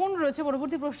আগে একটি ফোন রয়েছে,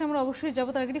 পরবর্তী প্রশ্নে আমরা অবশ্যই যাবো,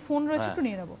 তার আগে একটি ফোন রয়েছে, একটু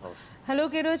নিয়ে নেবো। হ্যালো,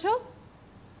 কে রয়েছো?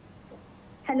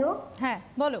 হ্যালো, হ্যাঁ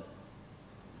বলো।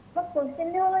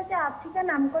 আফ্রিকার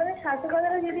নামকরণের সার্থকতা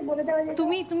যদি বলে দেওয়া যায়।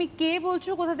 তুমি কে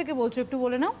বলছো, কোথা থেকে বলছো, একটু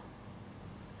বলে নাও।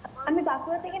 আমি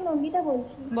বাঁকুড়া থেকে নন্দিতা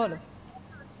বলছি। বলো।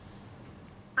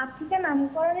 আফ্রিকার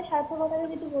নামকরণের সার্থকতা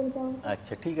যদি বলতে হবে।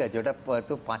 আচ্ছা, ঠিক আছে, ওটা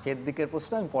তো 5-এর দিকের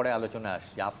প্রশ্ন, আমি পরে আলোচনা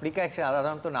আসছি। আফ্রিকায়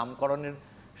সাধারণত নামকরণের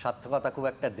সার্থকতা খুব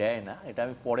একটা দেয় না, এটা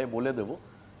আমি পরে বলে দেবো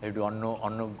একটু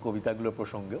অন্য কবিতাগুলোর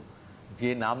প্রসঙ্গেও। যে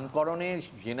নামকরণের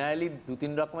জেনারেলি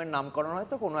 2-3 রকমের নামকরণ হয়,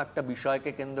 তো কোনো একটা বিষয়কে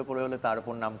কেন্দ্র করে হলে তার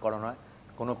উপর নামকরণ হয়,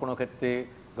 কোনো ক্ষেত্রে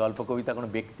গল্প কবিতা কোনো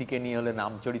ব্যক্তিকে নিয়ে হলে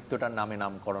নাম চরিত্রটার নামে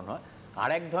নামকরণ হয়।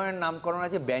 আরেক ধরনের নামকরণ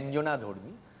আছে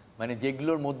ব্যঞ্জনাধর্মী, মানে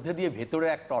যেগুলোর মধ্যে দিয়ে ভেতরে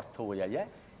একটা অর্থ বোঝা যায়।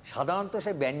 সাধারণত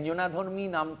সেই ব্যঞ্জনাধর্মী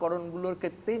নামকরণগুলোর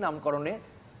ক্ষেত্রেই নামকরণের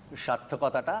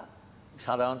সার্থকতাটা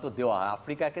সাধারণত দেওয়া হয়।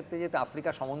 আফ্রিকার ক্ষেত্রে যেহেতু আফ্রিকা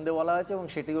সম্বন্ধে বলা হয়েছে এবং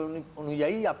সেটি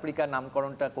অনুযায়ী আফ্রিকার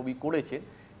নামকরণটা কবি করেছেন,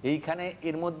 এইখানে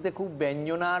এর মধ্যে খুব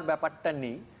ব্যঞ্জনার ব্যাপারটা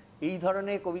নেই। এই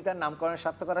ধরনের কবিতার নামকরণের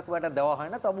সার্থকতা খুব একটা দেওয়া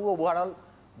হয় না। তবুও ওভারঅল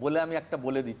বলে আমি একটা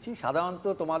বলে দিচ্ছি, সাধারণত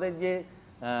তোমাদের যে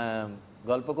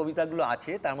গল্প কবিতাগুলো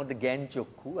আছে তার মধ্যে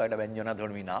জ্ঞানচক্ষু একটা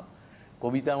ব্যঞ্জনাধর্মী নাম,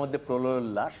 কবিতার মধ্যে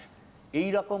প্রলয়োল্লাস, এই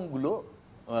রকমগুলো,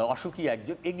 অসুখী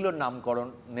একজন, এগুলোর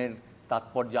নামকরণের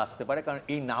তাৎপর্য আসতে পারে, কারণ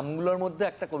এই নামগুলোর মধ্যে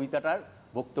একটা কবিতাটার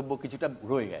বক্তব্য কিছুটা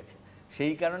রয়ে গেছে,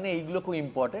 সেই কারণে এইগুলো খুব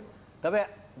ইম্পর্টেন্ট। তবে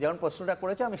যেমন প্রশ্নটা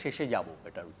করেছে আমি শেষে যাব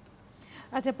এটার উত্তর।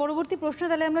 আচ্ছা, পরবর্তী প্রশ্ন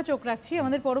তাহলে আমরা চোখ রাখছি।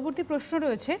 আমাদের পরবর্তী প্রশ্ন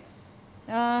রয়েছে,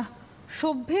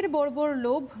 সভ্যের বর্বর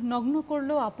লোভ নগ্ন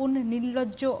করলো আপন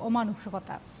নির্লজ্জ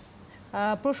অমানুষকতা।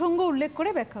 প্রসঙ্গ উল্লেখ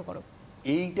করে ব্যাখ্যা করো।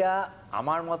 এইটা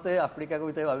আমার মতে আফ্রিকা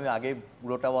কবিতায় আমি আগে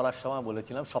পুরোটা বলার সময়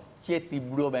বলেছিলাম সবচেয়ে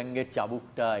তীব্র ব্যঙ্গের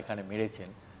চাবুকটা এখানে মেরেছেন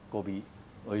কবি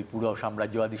ওই পুরো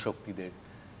সাম্রাজ্যবাদী শক্তিদের।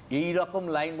 এই রকম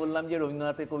লাইন বললাম যে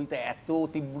রবীন্দ্রনাথের কবিতা এত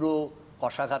তীব্র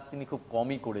কষাঘাত তিনি খুব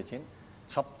কমই করেছেন।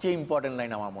 সবচেয়ে ইম্পর্টেন্ট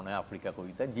লাইন আমার মনে হয় আফ্রিকা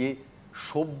কবিতা, যে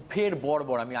সভ্যের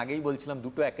বর্বর, আমি আগেই বলছিলাম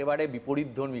দুটো একেবারে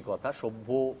বিপরীতধর্মী কথা, সভ্য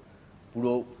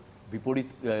পুরো বিপরীত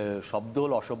শব্দ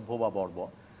হল অসভ্য বা বর্বর।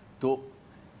 তো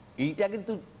এইটা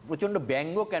কিন্তু প্রচণ্ড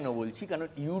ব্যঙ্গ কেন বলছি, কারণ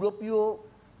ইউরোপীয়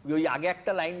ওই আগে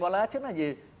একটা লাইন বলা আছে না, যে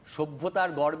সভ্যতার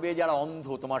গর্বে যারা অন্ধ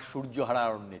তোমার সূর্য হারা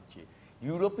অরণ্যের চেয়ে,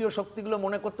 ইউরোপীয় শক্তিগুলো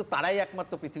মনে করতো তারাই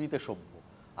একমাত্র পৃথিবীতে সভ্য,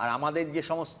 আর আমাদের যে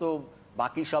সমস্ত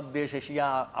বাকি সব দেশ এশিয়া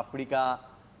আফ্রিকা,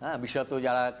 হ্যাঁ, বিশেষত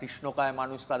যারা কৃষ্ণকায়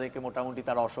মানুষ তাদেরকে মোটামুটি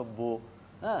তারা অসভ্য,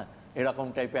 হ্যাঁ, এরকম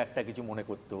টাইপের একটা কিছু মনে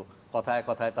করতো। কথায়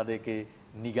কথায় তাদেরকে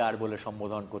নিগার বলে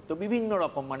সম্বোধন করতো বিভিন্ন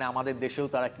রকম, মানে আমাদের দেশেও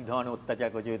তারা কী ধরনের অত্যাচার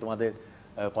করেছে তোমাদের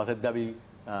পথের দাবি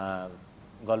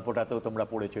গল্পটাতেও তোমরা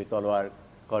পড়েছো, তলোয়ার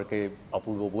করকে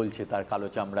অপূর্ব বলছে তার কালো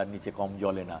চামড়ার নিচে কম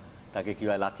জ্বলে না, তাকে কী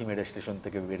হয় লাথি মেরে স্টেশন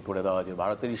থেকে বের করে দেওয়া হয়েছে,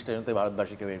 ভারতের স্টেশন থেকে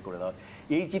ভারতবাসীকে বের করে দেওয়া।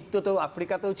 এই চিত্র তো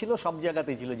আফ্রিকাতেও ছিল, সব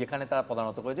জায়গাতেই ছিল যেখানে তারা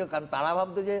প্রধানত করেছে, কারণ তারা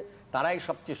ভাবতো যে তারাই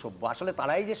সবচেয়ে সভ্য। আসলে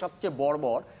তারাই যে সবচেয়ে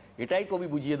বর্বর এটাই কবি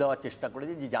বুঝিয়ে দেওয়ার চেষ্টা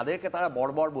করেছে, যে যাদেরকে তারা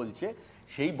বর্বর বলছে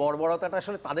সেই বর্বরতাটা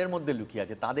আসলে তাদের মধ্যে লুকিয়ে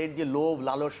আছে। তাদের যে লোভ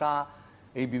লালসা,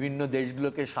 এই বিভিন্ন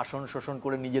দেশগুলোকে শাসন শোষণ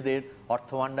করে নিজেদের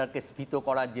অর্থভাণ্ডারকে স্ফীত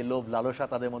করার যে লোভ লালসা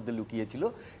তাদের মধ্যে লুকিয়েছিল,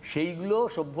 সেইগুলো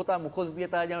সভ্যতা মুখোশ দিয়ে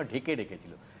তারা যেন ঢেকে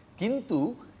রেখেছিল। কিন্তু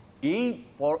এই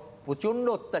প্রচণ্ড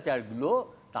অত্যাচারগুলো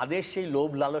তাদের সেই লোভ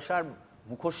লালসার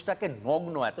মুখোশটাকে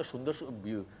নগ্ন, এত সুন্দর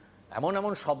এমন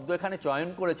এমন শব্দ এখানে চয়ন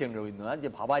করেছেন রবীন্দ্রনাথ যে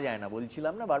ভাবা যায় না।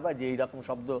 বলছিলাম না বারবার যে এইরকম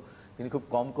শব্দ তিনি খুব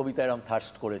কম কবিতায় এরকম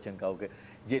থার্স্ট করেছেন কাউকে,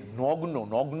 যে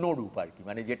নগ্ন রূপ আর কি,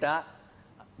 মানে যেটা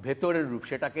ভেতরের রূপ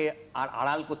সেটাকে আর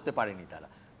আড়াল করতে পারেনি তারা।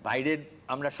 বাইরের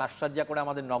আমরা সাজসজ্জা করে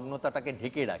আমাদের নগ্নতাটাকে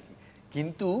ঢেকে রাখি,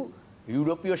 কিন্তু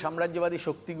ইউরোপীয় সাম্রাজ্যবাদী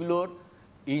শক্তিগুলোর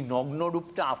এই নগ্ন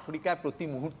রূপটা আফ্রিকায় প্রতি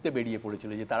মুহূর্তে বেরিয়ে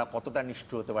পড়েছিল, যে তারা কতটা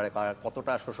নিষ্ঠুর হতে পারে,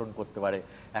 কতটা শোষণ করতে পারে,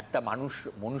 একটা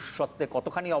মনুষ্যত্বে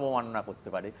কতখানি অবমাননা করতে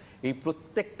পারে। এই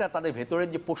প্রত্যেকটা তাদের ভেতরের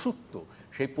যে পশুত্ব,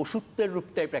 সেই পশুত্বের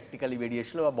রূপটাই প্র্যাকটিক্যালি বেরিয়ে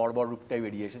এসেছিলো, বা বর্বর রূপটাই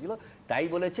বেরিয়ে এসেছিলো। তাই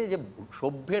বলেছে যে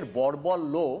সভ্যের বর্বর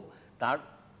লোভ তার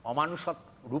অমানুষক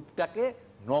রূপটাকে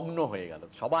নগ্ন হয়ে গেল,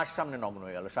 সবার সামনে নগ্ন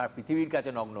হয়ে গেল, সারা পৃথিবীর কাছে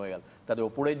নগ্ন হয়ে গেল। তাদের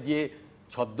ওপরের যে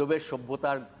ছদ্মবেশ,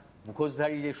 সভ্যতার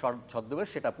মুখোশধারী যে ছদ্মবেশ,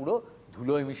 সেটা পুরো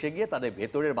ধুলোয় মিশে গিয়ে তাদের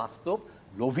ভেতরের বাস্তব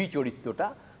লোভী চরিত্রটা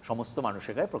সমস্ত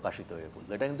মানুষের গায়ে প্রকাশিত হয়ে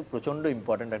পড়লো। এটা কিন্তু প্রচণ্ড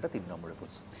ইম্পর্ট্যান্ট একটা 3 নম্বরের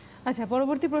প্রশ্ন। আচ্ছা,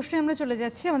 পরবর্তী প্রশ্নে আমরা চলে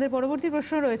যাচ্ছি। আমাদের পরবর্তী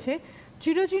প্রশ্ন রয়েছে,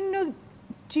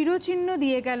 চিরচিহ্ন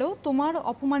দিয়ে গেল তোমার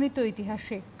অপমানিত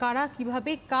ইতিহাসে, কারা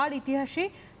কিভাবে কার ইতিহাসে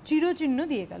চিরচিহ্ন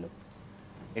দিয়ে গেল?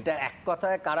 এটা এক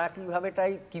কথায় কারা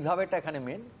কিভাবেটা এখানে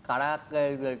মেন, কারা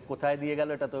কোথায় দিয়ে গেল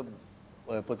এটা তো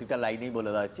প্রতিটা লাইনেই বলে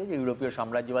দেওয়া হচ্ছে, যে ইউরোপীয়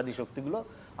সাম্রাজ্যবাদী শক্তিগুলো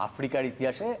আফ্রিকার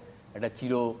ইতিহাসে একটা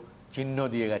চিহ্ন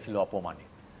দিয়ে গেছিল অপমানে।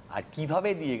 আর কিভাবে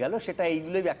দিয়ে গেল সেটা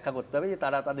এইগুলোই ব্যাখ্যা করতে হবে, যে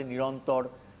তারা তাদের নিরন্তর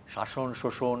শাসন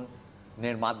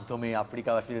শোষণের মাধ্যমে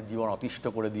আফ্রিকাবাসীদের জীবন অতিষ্ঠ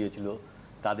করে দিয়েছিল,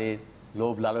 তাদের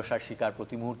লোভ লালসার শিকার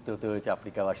প্রতি মুহূর্তে হতে হয়েছে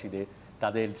আফ্রিকাবাসীদের,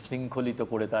 তাদের শৃঙ্খলিত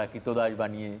করে তারা কৃতদাস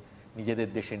বানিয়ে নিজেদের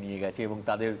দেশে নিয়ে গেছে, এবং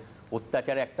তাদের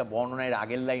অত্যাচারে একটা বর্ণনার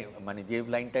আগের লাইন, মানে যে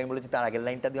লাইনটা আমি বলেছি তার আগের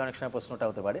লাইনটা দিয়ে অনেক সময় প্রশ্নটা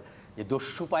হতে পারে, যে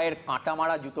দস্যু পায়ের কাঁটা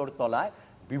মারা জুতোর তলায়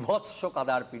বিভৎস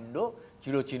কাদার পিণ্ড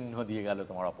চিরচিহ্ন দিয়ে গেল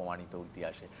তোমার অপমানিত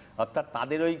ইতিহাসে। অর্থাৎ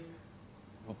তাদের ওই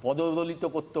পদদলিত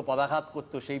করতো, পদাঘাত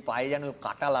করতো, সেই পায়ে যেন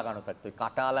কাঁটা লাগানো থাকতো, ওই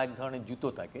কাঁটাওয়ালা এক ধরনের জুতো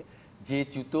থাকে, যে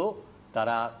জুতো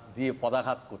তারা দিয়ে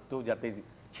পদাঘাত করতো যাতে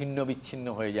ছিন্ন বিচ্ছিন্ন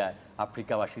হয়ে যায়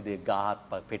আফ্রিকাবাসীদের গা হাত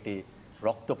পা ফেটে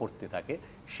রক্ত পড়তে থাকে।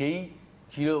 সেই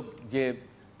যে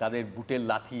তাদের বুটের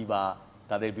লাথি বা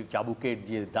তাদের চাবুকের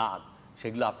যে দাগ,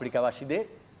 সেগুলো আফ্রিকাবাসীদের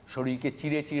শরীরকে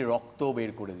চিরে চিরে রক্ত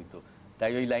বের করে দিত।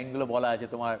 তাই ওই লাইনগুলো বলা আছে,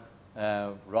 তোমার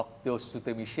রক্তে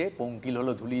অশ্রুতে মিশে, পঙ্কিল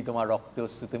হলো ধুলি তোমার রক্তে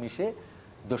অশ্রুতে মিশে,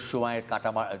 দস্যু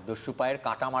পায়ের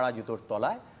কাটা মারা জুতোর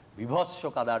তলায় বিভৎস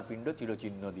কাদার পিণ্ড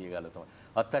চিরচিহ্ন দিয়ে গেল তোমার।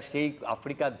 অর্থাৎ সেই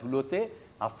আফ্রিকার ধুলোতে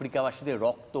আফ্রিকাবাসীদের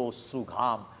রক্ত অশ্রু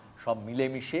ঘাম সব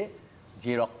মিলেমিশে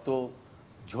যে রক্ত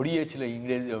ঝরিয়েছিল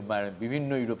ইংরেজ, মানে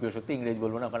বিভিন্ন ইউরোপীয় শক্তি, ইংরেজ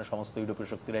বলবো না, ওখানে সমস্ত ইউরোপীয়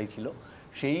শক্তিরাই ছিল,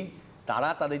 সেই তারা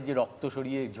তাদের যে রক্ত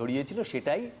ঝরিয়েছিল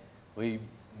সেটাই ওই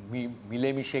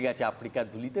মিলেমিশে গেছে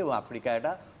আফ্রিকার ধুলিতে, এবং আফ্রিকা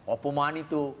একটা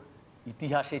অপমানিত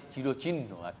ইতিহাসের চিরচিহ্ন,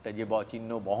 একটা যে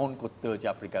চিহ্ন বহন করতে হয়েছে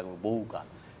আফ্রিকাকে বহুকাল,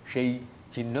 সেই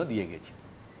চিহ্ন দিয়ে গেছে।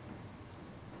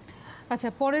 আচ্ছা,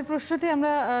 পরের প্রশ্নতে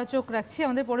আমরা চোখ রাখছি।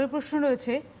 আমাদের পরের প্রশ্ন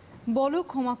রয়েছে, বলো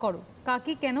ক্ষমা করো,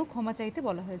 কাকে কেন ক্ষমা চাইতে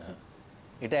বলা হয়েছে?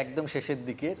 এটা একদম শেষের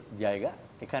দিকের জায়গা,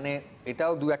 এখানে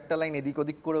এটাও দু একটা লাইন এদিক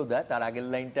ওদিক করেও দেয়। তার আগের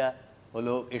লাইনটা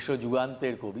হলো এসো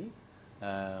যুগান্তের কবি,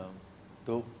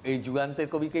 তো এই যুগান্তের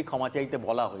কবিকেই ক্ষমা চাইতে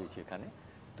বলা হয়েছে এখানে।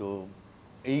 তো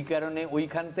এই কারণে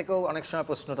ওইখান থেকেও অনেক সময়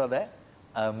প্রশ্নটা দেয়।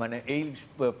 মানে এই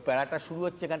প্যারাটা শুরু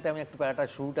হচ্ছে এখান থেকে, আমি একটু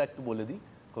প্যারাটার শুরুটা একটু বলে দিই,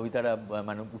 কবিতাটা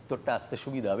মানে উত্তরটা আসতে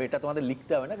সুবিধা হবে। এটা তোমাদের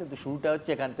লিখতে হবে না, কিন্তু শুরুটা হচ্ছে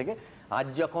এখান থেকে। আজ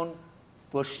যখন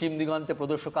পশ্চিম দিগন্তে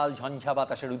প্রদোষকাল ঝঞ্ঝা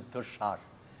বাতাসের ঊর্ধ্বশ্বাস,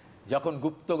 যখন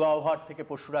গুপ্ত গহ্বর থেকে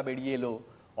পশুরা বেরিয়ে এলো,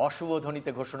 অশুভ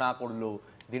ধ্বনিতে ঘোষণা করলো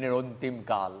দিনের অন্তিম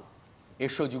কাল,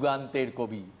 এসো যুগান্তের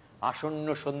কবি, আসন্ন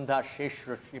সন্ধ্যার শেষ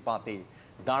রশ্মিপাতে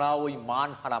দাঁড়াও ওই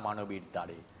মানহারা মানবীর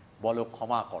দ্বারে, বলো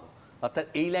ক্ষমা করো। অর্থাৎ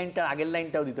এই লাইনটার আগের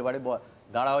লাইনটাও দিতে পারে,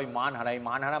 দাঁড়াও ওই মানহারা। এই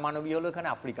মানহারা মানবী হলো এখানে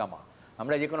আফ্রিকা মা।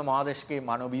 আমরা যে কোনো মহাদেশকে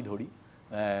মানবী ধরি,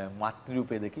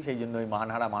 মাতৃরূপে দেখি, সেই জন্য ওই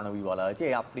মানহারা মানবী বলা হয়েছে।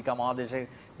 এই আফ্রিকা মহাদেশের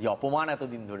যে অপমান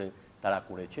এতদিন ধরে তারা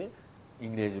করেছে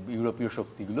ইংরেজ ইউরোপীয়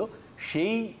শক্তিগুলো,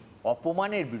 সেই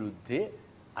অপমানের বিরুদ্ধে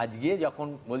আজকে যখন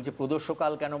বলছে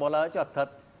প্রদোষকাল কেন বলা হয়েছে, অর্থাৎ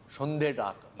সন্ধ্যেটা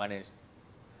মানে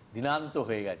দিনান্ত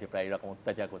হয়ে গেছে প্রায় এরকম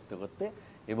অত্যাচার করতে করতে।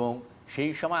 এবং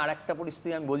সেই সময় আরেকটা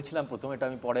পরিস্থিতি আমি বলছিলাম প্রথমে, এটা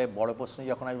আমি পরে বড় প্রশ্নে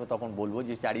যখন আসবো তখন বলবো,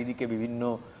 যে চারিদিকে বিভিন্ন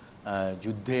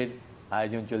যুদ্ধের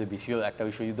আয়োজন চলে, একটা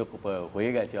বিশ্বযুদ্ধ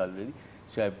হয়ে গেছে অলরেডি।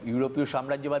 ইউরোপীয়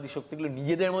সাম্রাজ্যবাদী শক্তিগুলো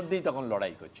নিজেদের মধ্যেই তখন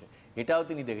লড়াই করছে। এটাও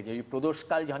তিনি দেখেছেন। এই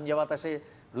প্রদোষকাল ঝঞ্ঝা বাতাসে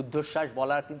রুদ্ধশ্বাস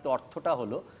বলার কিন্তু অর্থটা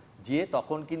হলো যে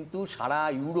তখন কিন্তু সারা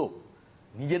ইউরোপ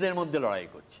নিজেদের মধ্যে লড়াই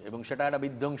করছে, এবং সেটা একটা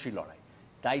বিধ্বংসী লড়াই।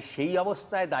 তাই সেই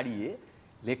অবস্থায় দাঁড়িয়ে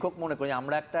লেখক মনে করি,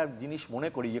 আমরা একটা জিনিস মনে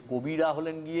করি যে কবিরা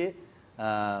হলেন গিয়ে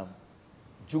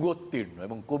যুগোত্তীর্ণ,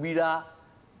 এবং কবিরা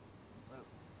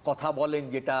কথা বলেন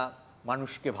যেটা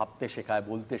মানুষকে ভাবতে শেখায়,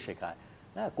 বলতে শেখায়।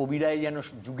 হ্যাঁ, কবিরাই যেন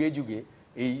যুগে যুগে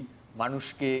এই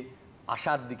মানুষকে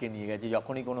আশার দিকে নিয়ে গেছে।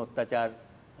 যখনই কোনো অত্যাচার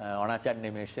অনাচার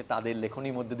নেমে এসছে, তাদের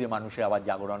লেখনীর মধ্যে দিয়ে মানুষের আবার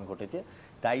জাগরণ ঘটেছে।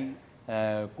 তাই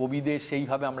কবিদের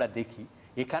সেইভাবে আমরা দেখি।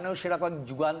 এখানেও সেরকম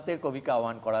যুগান্তের কবিকে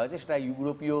আহ্বান করা হয়েছে। সেটা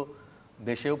ইউরোপীয়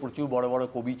দেশেও প্রচুর বড় বড়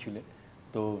কবি ছিলেন,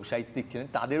 তো সাহিত্যিক ছিলেন,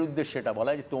 তাদের উদ্দেশ্যে এটা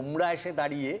বলা যে তোমরা এসে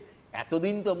দাঁড়িয়ে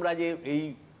এতদিন তোমরা যে এই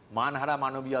মানহারা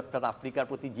মানবী অর্থাৎ আফ্রিকার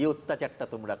প্রতি যে অত্যাচারটা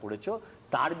তোমরা করেছো,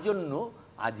 তার জন্য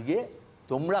আজকে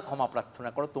তোমরা ক্ষমা প্রার্থনা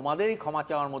করো। তোমাদেরই ক্ষমা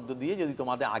চাওয়ার মধ্য দিয়ে যদি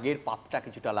তোমাদের আগের পাপটা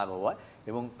কিছুটা লাঘব হয়।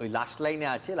 এবং ওই লাস্ট লাইনে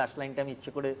আছে, লাস্ট লাইনটা আমি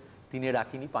ইচ্ছে করে 3-এ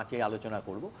রাখিনি, 5-এ আলোচনা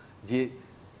করব, যে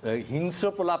হিংস্র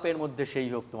প্রলাপের মধ্যে সেই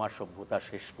হোক তোমার সভ্যতার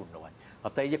শেষ পূর্ণবাণী।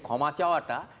 অর্থাৎ এই যে ক্ষমা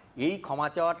চাওয়াটা, এই ক্ষমা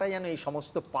চাওয়াটা যেন এই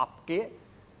সমস্ত পাপকে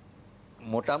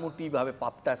মোটামুটিভাবে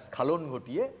পাপটা স্খলন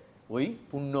ঘটিয়ে ওই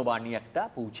পুণ্যবাণী একটা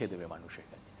পৌঁছে দেবে মানুষের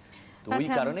কাছে। তো ওই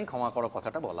কারণেই ক্ষমা করার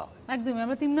কথাটা বলা হয়। একদমই।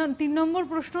 আমরা 3 নম্বর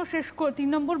প্রশ্ন শেষ করে, 3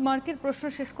 নম্বর মার্কের প্রশ্ন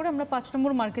শেষ করে আমরা 5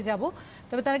 নম্বর মার্কে যাব।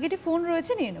 তবে তার আগে একটি ফোন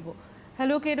রয়েছে, নিয়ে নেব।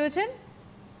 হ্যালো, কে রয়েছেন?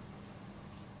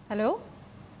 হ্যালো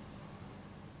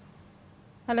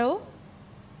হ্যালো,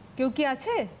 কেউ কি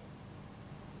আছে?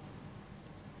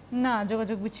 না,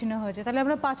 যোগাযোগ বিচ্ছিন্ন হয়েছে। তাহলে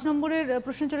আমরা 5 নম্বরের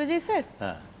প্রশ্নে চলে যাই স্যার।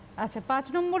 হ্যাঁ, আচ্ছা, 5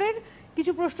 নম্বরের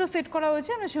কিছু প্রশ্ন সেট করা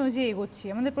হয়েছে, আমরা সে অনুযায়ী এগোচ্ছি।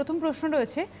 আমাদের প্রথম প্রশ্ন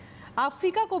রয়েছে,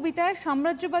 আফ্রিকা কবিতায়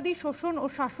সাম্রাজ্যবাদী শোষণ ও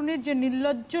শাসনের যে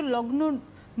নির্লজ্জ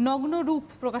নগ্ন রূপ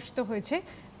প্রকাশিত হয়েছে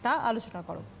তা আলোচনা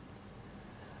করো।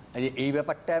 এই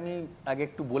ব্যাপারটা আমি আগে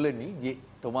একটু বলে নিই যে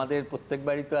তোমাদের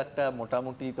প্রত্যেকবারই তো একটা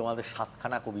মোটামুটি তোমাদের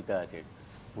 7খানা কবিতা আছে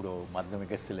পুরো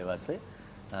মাধ্যমিকের সিলেবাসে,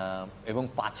 এবং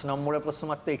 5 নম্বরের প্রশ্ন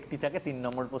মাত্র একটি থাকে, 3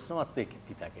 নম্বরের প্রশ্ন মাত্র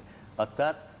একটি থাকে।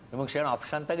 অর্থাৎ এবং সেখানে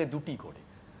অপশান থাকে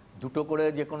দুটো করে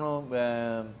যে কোনো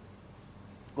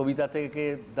কবিতা থেকে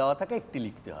দেওয়া থাকে, একটি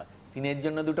লিখতে হয়। 3-এর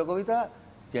জন্য 2টো কবিতা,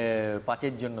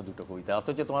 5-এর জন্য 2টো কবিতা।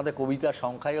 অথচ তোমাদের কবিতার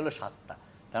সংখ্যাই হলো 7টা।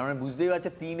 তার মানে বুঝতেই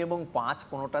পারছো 3 এবং 5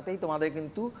 কোনোটাতেই তোমাদের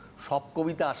কিন্তু সব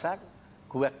কবিতা আসার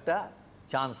খুব একটা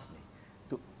চান্স নেই।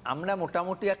 তো আমরা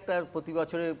মোটামুটি একটা প্রতি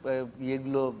বছরের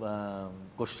ইয়েগুলো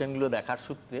কোশ্চেনগুলো দেখার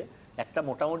সূত্রে একটা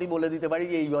মোটামুটি বলে দিতে পারি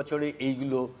যে এই বছরে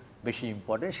এইগুলো বেশি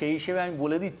ইম্পর্টেন্ট। সেই হিসেবে আমি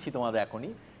বলে দিচ্ছি তোমাদের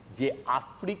এখনই যে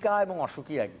আফ্রিকা এবং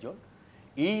অসুখী একজন,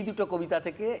 এই 2টো কবিতা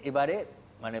থেকে এবারে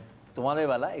মানে তোমাদের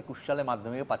বেলা 21 সালে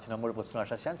মাধ্যমিকে 5 নম্বরের প্রশ্ন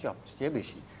আসার চান্স সবচেয়ে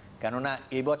বেশি। কেননা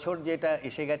এবছর যেটা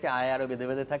এসে গেছে আয় আরও বেঁধে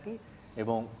বেঁধে থাকি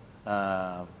এবং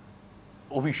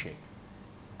অভিষেক,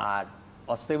 আর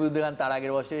অস্ত্রের বিরুদ্ধে গান তার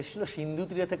আগের বছর এসেছিলো। সিন্ধু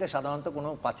তীরে থেকে সাধারণত কোনো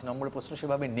 5 নম্বরের প্রশ্ন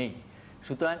সেভাবে নেই।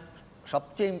 সুতরাং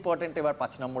সবচেয়ে ইম্পর্টেন্ট এবার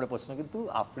 5 নম্বরের প্রশ্ন কিন্তু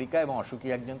আফ্রিকা এবং অসুখী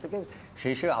একজন থেকে।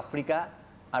 সেই হিসেবে আফ্রিকা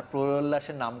আর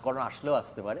প্রহ্লাসের নামকরণ আসলেও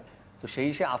আসতে পারে। তো সেই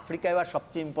হিসেবে আফ্রিকা এবার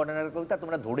সবচেয়ে ইম্পর্টেন্ট একটা কবিতা,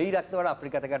 তোমরা ধরেই রাখতে পারো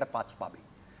আফ্রিকা থেকে একটা 5 পাবেই।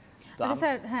 আচ্ছা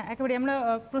স্যার, হ্যাঁ একেবারে আমরা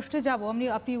প্রশ্নে যাবো,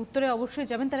 আপনি উত্তরে অবশ্যই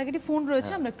যাবেন। তার আগে একটি ফোন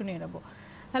রয়েছে, আমরা একটু নিয়ে নেবো।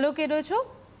 হ্যালো, কে রয়েছো?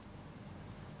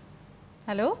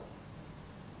 হ্যালো,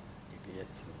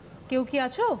 কেউ কি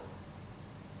আছো?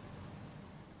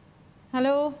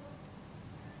 হ্যালো,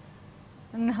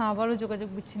 না, আবারও যোগাযোগ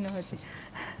বিচ্ছিন্ন হয়েছে।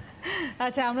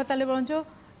 আচ্ছা, আমরা তাহলে বরঞ্চ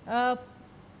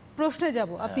প্রশ্নে যাব,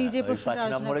 আপনি যে ওই প্রশ্নটা 5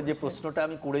 আলোচনা নম্বরে যে করছিলেন। প্রশ্নটা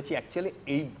আমি করেছি, অ্যাকচুয়ালি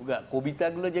এই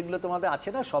কবিতাগুলো যেগুলো তোমাদের আছে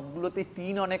না, সবগুলোতেই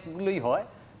 3 অনেকগুলোই হয়,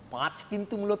 5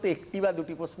 কিন্তু মূলত একটি বা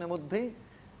দুটি প্রশ্নের মধ্যেই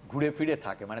ঘুরে ফিরে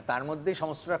থাকে, মানে তার মধ্যেই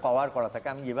সমস্তটা কভার করা থাকে।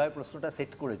 আমি যেভাবে প্রশ্নটা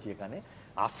সেট করেছি এখানে,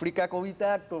 আফ্রিকা কবিতা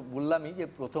তো বললামই যে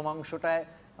প্রথম অংশটায়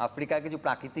আফ্রিকার কিছু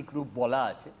প্রাকৃতিক রূপ বলা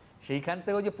আছে, সেইখান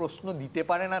থেকেও যে প্রশ্ন দিতে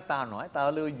পারে না তা নয়।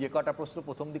 তাহলে ওই যে কটা প্রশ্ন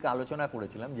প্রথম দিকে আলোচনা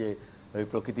করেছিলাম, যে ওই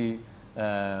প্রকৃতি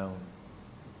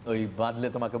ওই বাঁধলে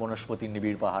তোমাকে বনস্পতির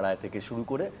নিবিড় পাহাড়ায় থেকে শুরু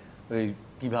করে ওই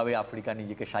কীভাবে আফ্রিকা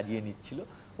নিজেকে সাজিয়ে নিচ্ছিল,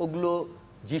 ওগুলো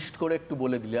জিস্ট করে একটু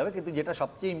বলে দিলে হবে। কিন্তু যেটা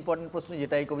সবচেয়ে ইম্পর্টেন্ট প্রশ্ন,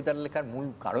 যেটা এই কবিতার লেখার মূল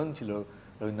কারণ ছিল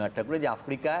রবীন্দ্রনাথ ঠাকুরের, যে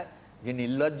আফ্রিকায় যে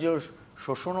নির্লজ্জ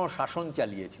শোষণ ও শাসন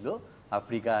চালিয়েছিল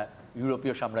আফ্রিকা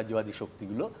ইউরোপীয় সাম্রাজ্যবাদী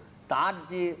শক্তিগুলো, তার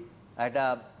যে একটা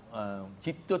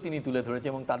চিত্র তিনি তুলে ধরেছেন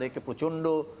এবং তাদেরকে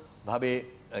প্রচণ্ডভাবে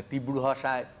তীব্র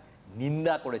ভাষায়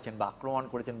নিন্দা করেছেন বা আক্রমণ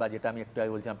করেছেন, বা যেটা আমি একটু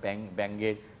আগে বলছিলাম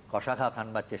ব্যঙ্গের কষাঘাত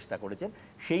আনবার চেষ্টা করেছেন,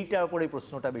 সেইটার উপরে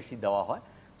প্রশ্নটা বেশি দেওয়া হয়।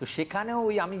 তো সেখানেও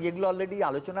ওই আমি যেগুলো অলরেডি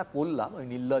আলোচনা করলাম, ওই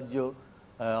নির্লজ্জ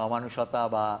অমানুষতা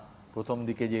বা প্রথম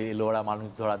দিকে যে এলোরা মানুষ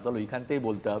ধরার দল, ওইখান থেকেই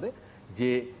বলতে হবে যে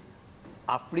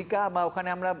আফ্রিকা বা ওখানে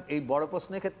আমরা এই বড়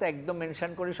প্রশ্নের ক্ষেত্রে একদম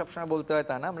মেনশন করি সবসময় বলতে হয়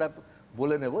তা না, আমরা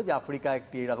বলে নেব যে আফ্রিকা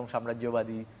একটি এরকম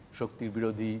সাম্রাজ্যবাদী শক্তির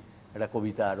বিরোধী একটা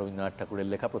কবিতা রবীন্দ্রনাথ ঠাকুরের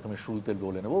লেখা, প্রথমে শুরুতে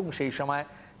বলে নেব। এবং সেই সময়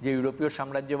যে ইউরোপীয়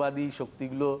সাম্রাজ্যবাদী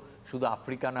শক্তিগুলো শুধু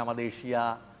আফ্রিকা না, আমাদের এশিয়া,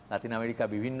 লাতিন আমেরিকা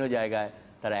বিভিন্ন জায়গায়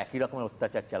তারা একই রকমের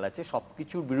অত্যাচার চালাচ্ছে, সব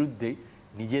কিছুর বিরুদ্ধেই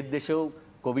নিজের দেশেও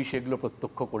কবি সেগুলো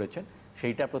প্রত্যক্ষ করেছেন।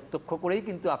 সেইটা প্রত্যক্ষ করেই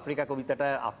কিন্তু আফ্রিকা কবিতাটা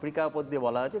আফ্রিকা উপর দিয়ে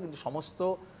বলা হয়েছে, কিন্তু সমস্ত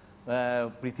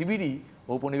পৃথিবীরই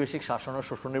ঔপনিবেশিক শাসন ও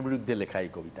শোষণের বিরুদ্ধে লেখা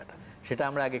এই কবিতাটা, সেটা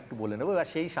আমরা আগে একটু বলে নেব। এবার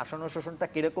সেই শাসন ও শোষণটা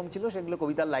কীরকম ছিল সেগুলো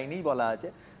কবিতার লাইনেই বলা আছে।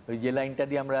 ওই যে লাইনটা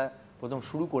দিয়ে আমরা প্রথম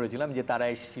শুরু করেছিলাম, যে তারা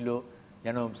এসেছিল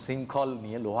যেন শৃঙ্খল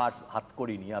নিয়ে, লোহার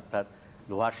হাতকড়ি নিয়ে, অর্থাৎ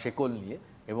লোহার শেকল নিয়ে,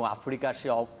 এবং আফ্রিকার সে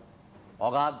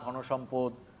অগাধ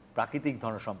ধনসম্পদ, প্রাকৃতিক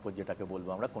ধনসম্পদ যেটাকে বলবো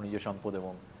আমরা, খনিজ সম্পদ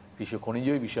এবং কৃষি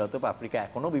খনিজই বিশেষত, আফ্রিকা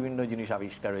এখনও বিভিন্ন জিনিস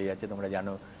আবিষ্কার হয়ে যাচ্ছে, তোমরা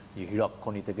জানো যে হীরক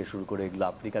খনি থেকে শুরু করে এগুলো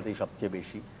আফ্রিকাতেই সবচেয়ে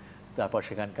বেশি। তারপর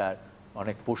সেখানকার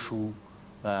অনেক পশু,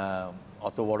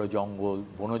 অত বড় জঙ্গল,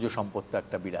 বনজ সম্পদ তো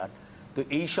একটা বিরাট। তো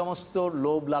এই সমস্ত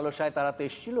লোভ লালসায় তারা তো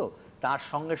এসেছিল, তার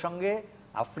সঙ্গে সঙ্গে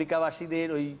আফ্রিকাবাসীদের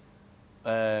ওই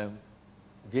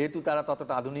যেহেতু তারা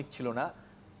ততটা আধুনিক ছিল না,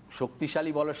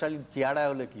 শক্তিশালী বলশালী চেহারা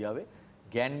হলে কী হবে,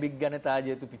 জ্ঞান বিজ্ঞানে তারা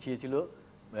যেহেতু পিছিয়ে ছিল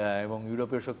এবং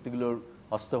ইউরোপীয় শক্তিগুলোর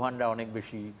অস্ত্রভাণ্ডার অনেক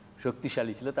বেশি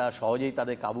শক্তিশালী ছিল, তারা সহজেই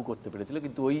তাদের কাবু করতে পেরেছিল।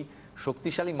 কিন্তু ওই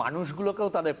শক্তিশালী মানুষগুলোকেও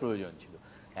তাদের প্রয়োজন ছিল।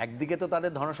 একদিকে তো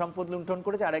তাদের ধনসম্পদ লুণ্ঠন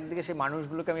করেছে, আর একদিকে সেই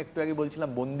মানুষগুলোকে আমি একটু আগে বলছিলাম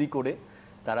বন্দি করে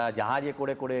তারা জাহাজে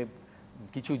করে করে,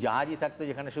 কিছু জাহাজই থাকতো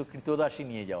যেখানে শুধু কৃতদাসী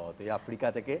নিয়ে যাওয়া হতো এই আফ্রিকা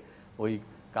থেকে, ওই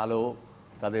কালো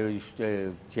তাদের ওই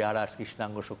চেহারা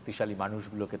কৃষ্ণাঙ্গ শক্তিশালী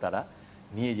মানুষগুলোকে তারা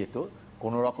নিয়ে যেত,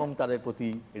 কোনো রকম তাদের প্রতি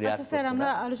রিঅ্যাক্ট করতো না। স্যার আমরা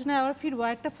আলোচনায় আবার ফিরবো,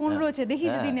 একটা ফোন রয়েছে, দেখি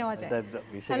যদি নেওয়া যায়।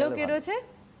 হ্যালো, কে রয়েছে?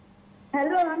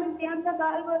 হ্যালো, আমি প্রিয়াঙ্কা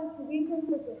পাল বলছি বীরভূম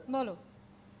থেকে। বলো।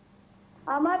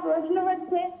 আমার প্রশ্ন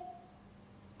হচ্ছে,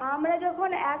 আমরা যখন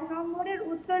 1 নম্বরের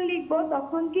উত্তর লিখবো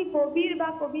তখন কি কবির বা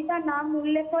কবিতার নাম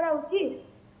উল্লেখ করা উচিত?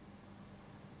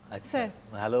 আচ্ছা,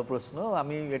 ভালো প্রশ্ন।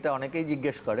 আমি এটা অনেকেই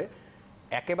জিজ্ঞেস করে,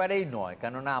 একেবারেই নয়,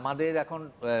 কেননা আমাদের এখন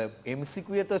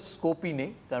এমসিকিউয়ে তো স্কোপই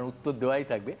নেই, কারণ উত্তর দেওয়াই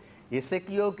থাকবে।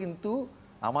 এসএকিউও কিন্তু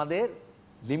আমাদের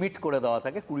লিমিট করে দেওয়া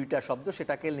থাকে 20টা শব্দ,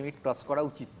 সেটাকে লিমিট ক্রস করা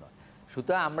উচিত নয়।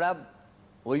 সুতরাং আমরা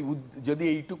ওই যদি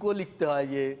এইটুকুও লিখতে হয়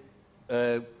যে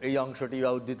এই অংশটি বা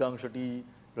উদ্ধৃত অংশটি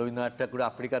রবীন্দ্রনাথ ঠাকুর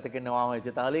আফ্রিকা থেকে নেওয়া হয়েছে,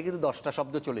 তাহলে কিন্তু 10টা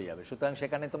শব্দ চলে যাবে। সুতরাং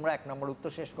সেখানে তোমরা 1 নম্বর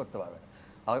উত্তর শেষ করতে পারবে না,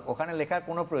 আর ওখানে লেখার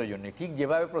কোনো প্রয়োজন নেই। ঠিক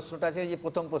যেভাবে প্রশ্নটা আছে, যে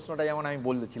প্রথম প্রশ্নটা যেমন আমি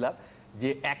বলেছিলাম যে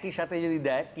একই সাথে যদি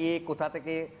দেয় কে কোথা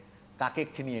থেকে কাকে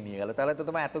ছিনিয়ে নিয়ে গেল, তাহলে তো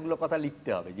তোমার এতগুলো কথা লিখতে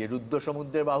হবে যে রুদ্র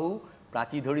সমুদ্রের বাহু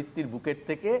প্রাচী ধরিত্রীর বুকের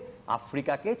থেকে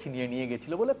আফ্রিকাকে ছিনিয়ে নিয়ে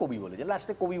গেছিল বলে কবি বলেছে,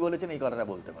 লাস্টে কবি বলেছেন এই কথাটা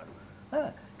বলতে পারো।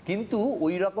 হ্যাঁ, কিন্তু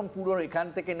ওই রকম পুরো এখান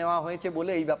থেকে নেওয়া হয়েছে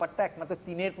বলে এই ব্যাপারটা একমাত্র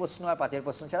 3-এর প্রশ্ন আর 5-এর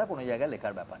প্রশ্ন ছাড়া কোনো জায়গায়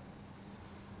লেখার ব্যাপার।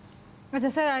 আচ্ছা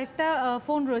স্যার, আরেকটা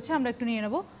ফোন রয়েছে, আমরা একটু নিয়ে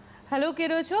নেব। হ্যালো, কে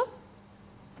রয়েছো?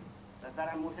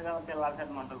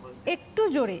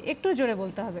 একটু জোরে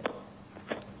বলতে হবে।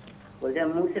 বলছি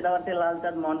আমি মুর্শিদাবাদ থেকে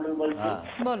লালচাঁদ মন্ডল বলছি।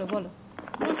 বলো বলো।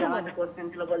 আমার কোশ্চেন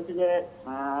ছিল, বলছি যে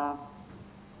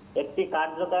একটি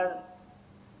কার্যকর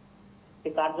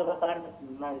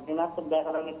ঋণাত্মক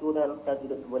ব্যাকরণে কি উদাহরণটা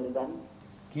যদি বলে দেন।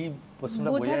 কি প্রশ্নটা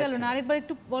বোঝা গেল না, আরেকবার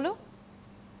একটু বলো।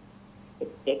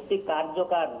 একটি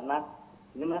কার্যকর না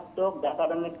ঋণাত্মক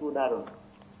ব্যাকরণে কি উদাহরণ?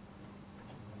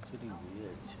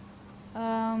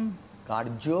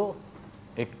 কার্য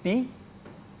একটি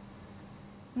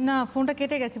না, ফোনটা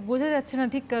কেটে গেছে, বোঝা যাচ্ছে না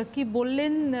ঠিক কি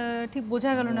বললেন, ঠিক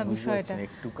বোঝা গেল না বিষয়টা।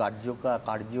 একটু কার্য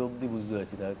অবধি বুঝতে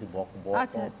পারছি, তাহলে কি বক বক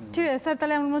আচ্ছা ঠিক আছে স্যার,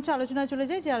 তাহলে আমরা হচ্ছে আলোচনায় চলে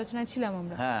যাই, যে আলোচনায় ছিলাম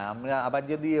আমরা। হ্যাঁ, আমরা আবার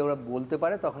যদি ওরা বলতে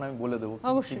পারে তখন আমি বলে দেবো,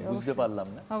 অবশ্যই বুঝতে পারলাম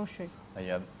না অবশ্যই।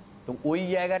 তো ওই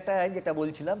জায়গাটায় যেটা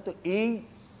বলছিলাম, তো এই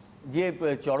যে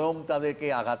চরম তাদেরকে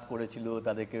আঘাত করেছিল,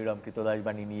 তাদেরকে ওইরকম কৃতদাস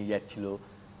বানিয়ে নিয়ে যাচ্ছিল,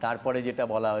 তারপরে যেটা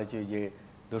বলা হয়েছে যে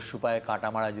দস্যু পায়ে কাটা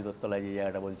মারা জুতোর যে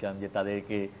জায়গাটা বলছিলাম, যে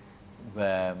তাদেরকে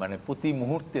মানে প্রতি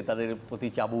মুহূর্তে তাদের প্রতি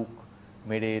চাবুক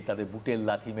মেরে, তাদের বুটের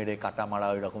লাথি মেরে কাটা মারা,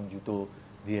 ওই রকম জুতো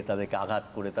দিয়ে তাদেরকে আঘাত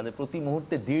করে তাদের প্রতি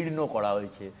মুহূর্তে দীর্ণ করা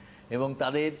হয়েছে, এবং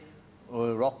তাদের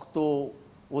রক্ত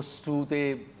অশ্রুতে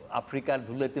আফ্রিকার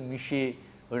ধুলোতে মিশে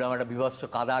ওইরকম একটা বিভৎস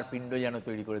কাদার পিণ্ড যেন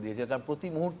তৈরি করে দিয়েছে, কারণ প্রতি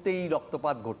মুহূর্তেই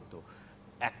রক্তপাত ঘটতো।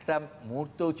 একটা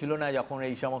মুহূর্তও ছিল না যখন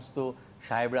এই সমস্ত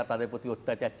সাহেবরা তাদের প্রতি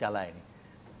অত্যাচার চালায়নি,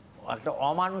 একটা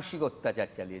অমানসিক অত্যাচার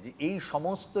চালিয়েছে। এই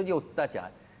সমস্ত যে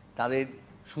অত্যাচার, তাদের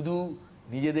শুধু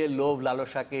নিজেদের লোভ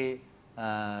লালসাকে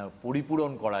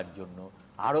পরিপূরণ করার জন্য,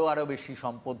 আরও বেশি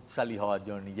সম্পদশালী হওয়ার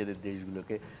জন্য নিজেদের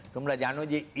দেশগুলোকে। তোমরা জানো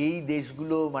যে এই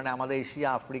দেশগুলো, মানে আমাদের এশিয়া,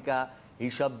 আফ্রিকা,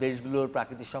 এইসব দেশগুলোর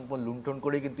প্রাকৃতিক সম্পদ লুণ্ঠন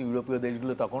করে কিন্তু ইউরোপীয়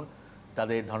দেশগুলো তখন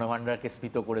তাদের ধনভাণ্ডারকে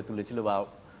স্ফীত করে তুলেছিল বা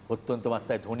অত্যন্ত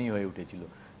মাত্রায় ধনী হয়ে উঠেছিল।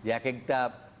 যে এক একটা,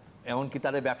 এমনকি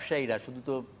তাদের ব্যবসায়ীরা, শুধু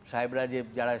তো সাহেবরা যে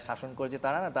যারা শাসন করেছে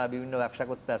তারা না, তারা বিভিন্ন ব্যবসা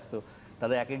করতে আসতো,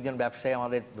 তাদের এক একজন ব্যবসায়ী,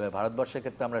 আমাদের ভারতবর্ষের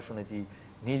ক্ষেত্রে আমরা শুনেছি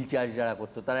নীল চাষ যারা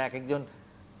করতো, তারা এক একজন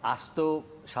আসতো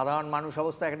সাধারণ মানুষ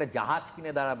অবস্থায় একটা জাহাজ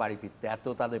কিনে তারা বাড়ি ফিরতে, এত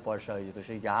তাদের পয়সা হয়ে যেত,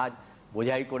 সেই জাহাজ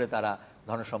বোঝাই করে তারা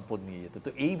ধনসম্পদ নিয়ে যেত। তো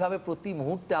এইভাবে প্রতি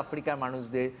মুহূর্তে আফ্রিকার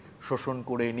মানুষদের শোষণ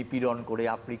করে, নিপীড়ন করে,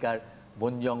 আফ্রিকার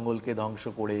বন জঙ্গলকে ধ্বংস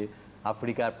করে,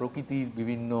 আফ্রিকার প্রকৃতির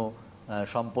বিভিন্ন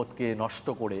সম্পদকে নষ্ট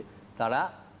করে তারা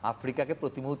আফ্রিকাকে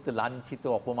প্রতি মুহূর্তে লাঞ্ছিত,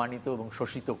 অপমানিত এবং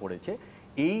শোষিত করেছে।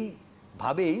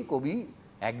 এইভাবেই কবি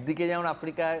একদিকে যেমন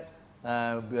আফ্রিকায়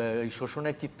এই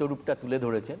শোষণের চিত্ররূপটা তুলে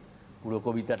ধরেছেন পুরো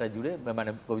কবিতাটা জুড়ে,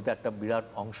 মানে কবিতা একটা বিরাট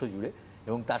অংশ জুড়ে,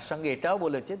 এবং তার সঙ্গে এটাও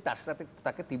বলেছেন, তার সাথে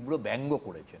তাকে তীব্র ব্যঙ্গ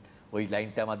করেছেন ওই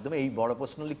লাইনটার মাধ্যমে। এই বড়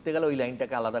প্রশ্ন লিখতে গেলে ওই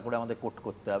লাইনটাকে আলাদা করে আমাদের কোট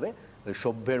করতে হবে, ওই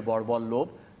সভ্যের বর্বর লোভ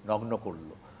নগ্ন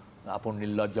করলো আপন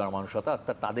নির্লজ্জ অমানুষতা,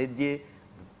 অর্থাৎ তাদের যে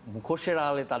মুখোশের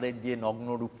আড়ালে তাদের যে নগ্ন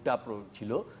রূপটা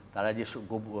ছিল, তারা যে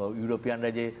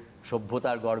ইউরোপিয়ানরা যে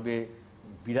সভ্যতার গর্বে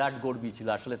বিরাট গর্বী ছিল,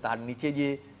 আসলে তার নিচে যে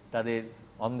তাদের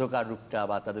অন্ধকার রূপটা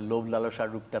বা তাদের লোভ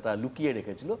লালসার রূপটা তারা লুকিয়ে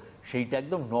রেখেছিল, সেইটা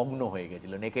একদম নগ্ন হয়ে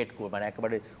গেছিলো, নেকেট, মানে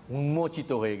একেবারে উন্মোচিত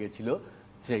হয়ে গেছিল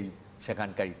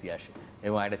সেখানকার ইতিহাসে,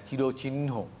 এবং একটা চিরচিহ্ন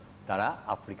তারা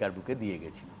আফ্রিকার বুকে দিয়ে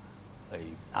গেছিল এই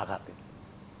আঘাতে।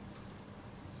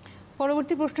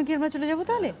 পরবর্তী প্রশ্ন কি আমরা চলে যাব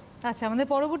তাহলে? আচ্ছা, আমাদের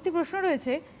পরবর্তী প্রশ্ন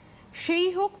রয়েছে, সেই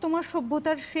হোক তোমার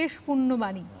সভ্যতার শেষ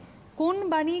পুণ্যবাণী। কোন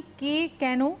বাণী, কে,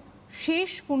 কেন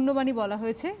শেষ পুণ্যবাণী বলা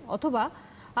হয়েছে? অথবা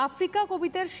আফ্রিকা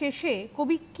কবিতার শেষে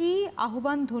কবি কি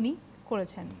আহ্বান ধ্বনি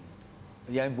করেছেন?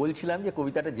 যে আমি বলছিলাম যে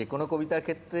কবিতাটা, যে কোনো কবিতার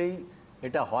ক্ষেত্রেই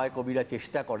এটা হয়, কবিরা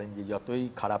চেষ্টা করেন যে যতই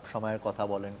খারাপ সময়ের কথা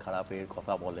বলেন, খারাপের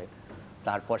কথা বলে,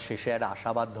 তারপর শেষে একটা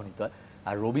আশাবাদ ধ্বনিত হয়।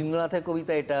 আর রবীন্দ্রনাথের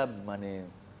কবিতা এটা মানে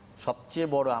সবচেয়ে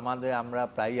বড়, আমরা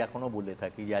প্রায় এখনও বলে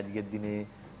থাকি যে আজকের দিনে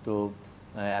তো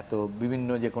এত বিভিন্ন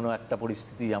যে কোনো একটা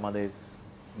পরিস্থিতি আমাদের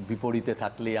বিপরীতে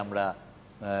থাকলে আমরা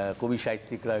কবি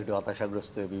সাহিত্যিকরা একটু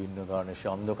হতাশাগ্রস্ত হয়ে বিভিন্ন ধরনের সে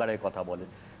অন্ধকারের কথা বলেন।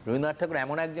 রবীন্দ্রনাথ ঠাকুর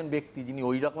এমন একজন ব্যক্তি যিনি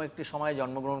ওই রকম একটি সময়ে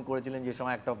জন্মগ্রহণ করেছিলেন যে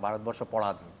সময় একটা ভারতবর্ষ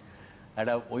পরাধীন,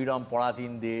 একটা ওইরকম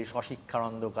পরাধীন দেশ, অশিক্ষার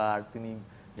অন্ধকার। তিনি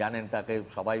জানেন, তাকে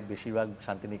সবাই বেশিরভাগ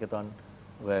শান্তিনিকেতন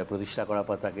প্রতিষ্ঠা করার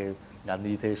পর তাকে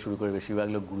গান্ধীজি থেকে শুরু করে বেশিরভাগ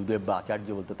লোক গুরুদেব বা আচার্য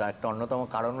বলতো। তার একটা অন্যতম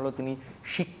কারণ হলো তিনি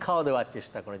শিক্ষাও দেওয়ার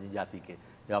চেষ্টা করেছেন জাতিকে,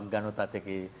 অজ্ঞানতা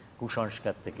থেকে,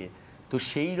 কুসংস্কার থেকে। তো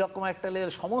সেই রকম একটা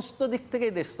সমস্ত দিক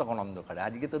থেকেই দেশ তখন অন্ধকারে।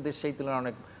 আজকে তো দেশ সেই তুলনায়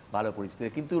অনেক ভালো পরিস্থিতি,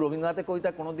 কিন্তু রবীন্দ্রনাথের কবিতা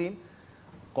কোনো দিন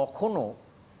কখনো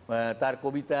তার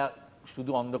কবিতা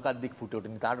শুধু অন্ধকার দিক ফুটে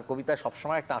ওঠেনি, তার কবিতা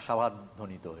সবসময় একটা আশাবাদ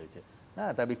ধ্বনিত হয়েছে।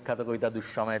 হ্যাঁ, তার বিখ্যাত কবিতা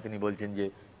দুঃসময়ে তিনি বলছেন যে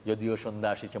যদিও সন্ধ্যা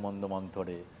আসিছে মন্দ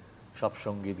মন্থরে, সব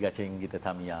সঙ্গীত গেছে ইঙ্গিতে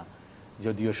থামিয়া,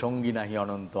 যদিও সঙ্গী নাহি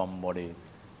অনন্ত অম্বরে,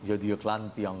 যদিও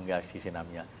ক্লান্তি অঙ্গে আসিছে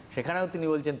নামিয়া। সেখানেও তিনি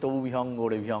বলছেন তবু বিহঙ্গ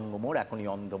ওরে বিহঙ্গ মোর, এখনই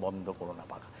অন্ধ বন্ধ করো না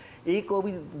পাখা। এই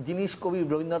জিনিস কবি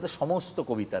রবীন্দ্রনাথের সমস্ত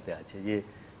কবিতাতে আছে, যে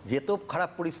যেত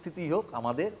খারাপ পরিস্থিতি হোক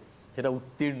আমাদের সেটা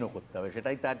উত্তীর্ণ করতে হবে,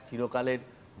 সেটাই তার চিরকালের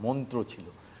মন্ত্র ছিল।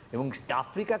 এবং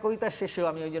আফ্রিকা কবিতার শেষেও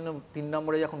আমি ওই জন্য 3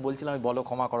 নম্বরে যখন বলছিলাম আমি বলো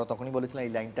ক্ষমা করো, তখনই বলেছিলাম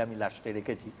এই লাইনটা আমি লাস্টে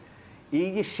রেখেছি। এই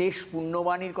যে শেষ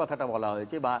পুণ্যবাণীর কথাটা বলা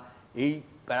হয়েছে, বা এই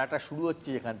প্যারাটা শুরু হচ্ছে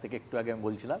যেখান থেকে একটু আগে আমি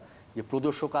বলছিলাম যে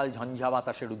প্রদোষকাল ঝঞ্ঝা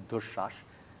বাতাসের ঊর্ধ্বশ্বাস,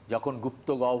 যখন গুপ্ত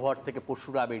গহ্বর থেকে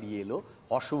পশুরা বেরিয়ে এলো,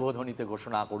 অশুভ ধ্বনিতে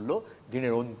ঘোষণা করলো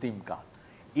দিনের অন্তিম কাল।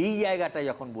 এই জায়গাটা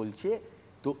যখন বলছে,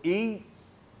 তো এই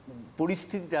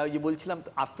পরিস্থিতিটা ওই যে বলছিলাম, তো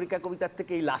আফ্রিকা কবিতার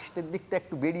থেকে এই লাস্টের দিকটা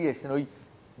একটু বেরিয়ে এসেছেন, ওই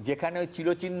যেখানে ওই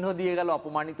চিরচিহ্ন দিয়ে গেল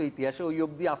অপমানিত ইতিহাসে, ওই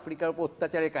অবধি আফ্রিকার উপর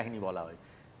অত্যাচারের কাহিনী বলা হয়।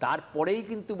 তারপরেই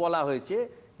কিন্তু বলা হয়েছে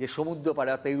যে সমুদ্র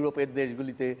পাড়ে অর্থাৎ ইউরোপের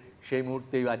দেশগুলিতে সেই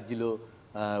মুহূর্তেই বাজছিল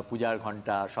পূজার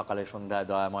ঘণ্টা, সকালে সন্ধ্যায়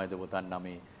দয়াময় দেবতার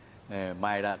নামে,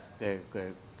 মায়েরা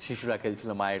শিশুরা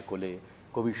খেলছিল মায়ের কোলে,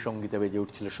 কবির সঙ্গীতে বেজে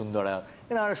উঠছিল সুন্দরা।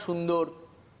 এটা একটা সুন্দর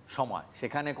সময়,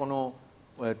 সেখানে কোনো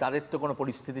তাদের তো কোনো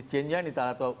পরিস্থিতি চেঞ্জ হয়নি,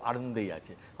 তারা তো আনন্দেই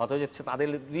আছে। অথচ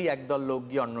তাদেরই একদল লোক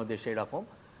গিয়ে অন্য দেশে এরকম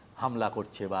হামলা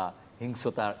করছে বা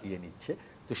হিংসতা নিচ্ছে।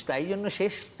 তো তাই জন্য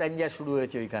শেষ ট্যাঞ্জা শুরু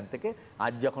হয়েছে ওইখান থেকে।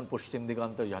 আজ যখন পশ্চিম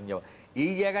দিগন্ত ঝঞ্ঝাবাত,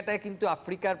 এই জায়গাটায় কিন্তু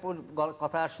আফ্রিকার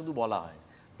কথা আর শুধু বলা হয়,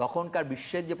 তখনকার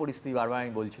বিশ্বের যে পরিস্থিতি, বারবার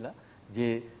আমি বলছিলাম যে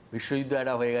বিশ্বযুদ্ধ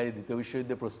একটা হয়ে গেছে, দ্বিতীয়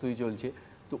বিশ্বযুদ্ধের প্রস্তুতি চলছে,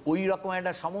 তো ওই রকম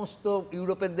একটা সমস্ত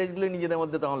ইউরোপের দেশগুলো নিজেদের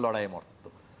মধ্যে তখন লড়াইয়ে মরত।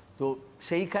 তো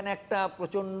সেইখানে একটা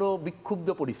প্রচণ্ড বিক্ষুব্ধ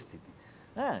পরিস্থিতি,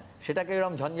 হ্যাঁ, সেটাকে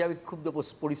এরকম ঝঞ্ঝা বিক্ষুব্ধ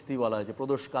পরিস্থিতি বলা হয়েছে,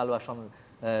 প্রদোষকাল বা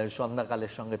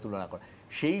সন্ধ্যাকালের সঙ্গে তুলনা করে।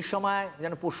 সেই সময়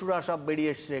যেন পশুরা সব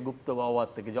বেরিয়ে এসছে গুপ্ত গহ্বর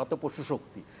থেকে, যত পশু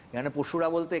শক্তি। এখানে পশুরা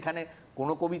বলতে এখানে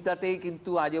কোনো কবিতাতেই কিন্তু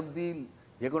আজ অব্দি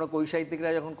যে কোনো কবি সাহিত্যিকরা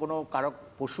যখন কোনো কারক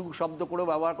পশু শব্দ করেও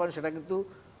ব্যবহার করেন, সেটা কিন্তু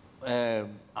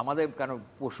আমাদের কেন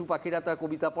পশু পাখিরা তো আর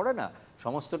কবিতা পড়ে না,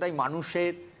 সমস্তটাই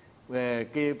মানুষের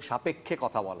কে সাপেক্ষে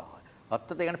কথা বলা হয়।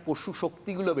 অর্থাৎ এখানে পশু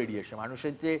শক্তিগুলো বেরিয়ে এসে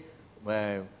মানুষের যে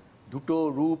দুটো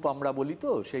রূপ আমরা বলি,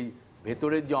 তো সেই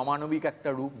ভেতরের যে অমানবিক একটা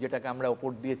রূপ যেটাকে আমরা ওপর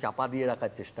দিয়ে চাপা দিয়ে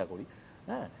রাখার চেষ্টা করি,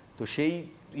 হ্যাঁ, তো সেই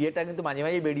ইয়েটা কিন্তু মাঝে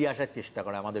মাঝে বেরিয়ে আসার চেষ্টা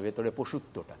করে আমাদের ভেতরে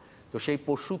পশুত্বটা। তো সেই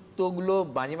পশুত্বগুলো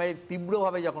মাঝে মাঝে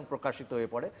তীব্রভাবে যখন প্রকাশিত হয়ে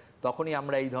পড়ে, তখনই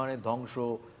আমরা এই ধরনের ধ্বংস,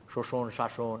 শোষণ,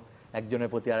 শাসন, একজনের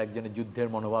প্রতি আরেকজনের যুদ্ধের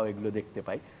মনোভাব এগুলো দেখতে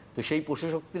পাই। তো সেই পশু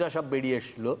শক্তিরা সব বেরিয়ে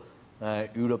এসলো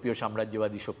ইউরোপীয়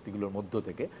সাম্রাজ্যবাদী শক্তিগুলোর মধ্য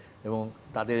থেকে, এবং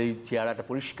তাদের এই চেহারাটা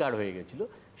পরিষ্কার হয়ে গেছিলো।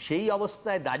 সেই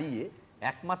অবস্থায় দাঁড়িয়ে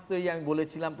একমাত্র এই আমি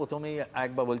বলেছিলাম প্রথমেই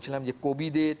একবার বলছিলাম যে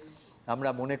কবিদের আমরা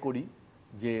মনে করি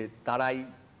যে তারাই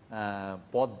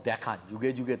পথ দেখান,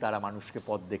 যুগে যুগে তারা মানুষকে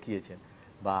পথ দেখিয়েছেন,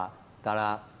 বা তারা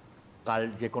কাল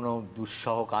যে কোনো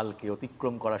দুঃসহ কালকে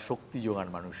অতিক্রম করার শক্তি যোগান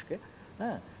মানুষকে,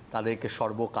 হ্যাঁ, তাদেরকে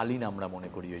সর্বকালীন আমরা মনে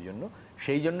করি। ওই জন্য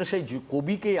সেই জন্য সেই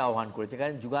কবিকেই আহ্বান করেছে।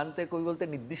 কারণ যুগান্তের কবি বলতে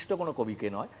নির্দিষ্ট কোনো কবিকে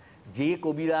নয়, যে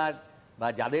কবিরা বা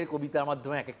যাদের কবিতার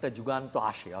মাধ্যমে এক একটা যুগান্ত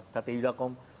আসে, অর্থাৎ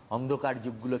এইরকম অন্ধকার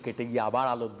যুগগুলো কেটে গিয়ে আবার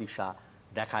আলোর দিশা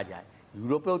দেখা যায়।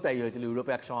 ইউরোপেও তাই হয়েছিল।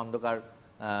 ইউরোপে একসময়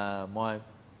অন্ধকারময়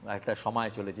একটা সময়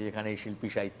চলেছে, যেখানে এই শিল্পী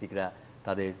সাহিত্যিকরা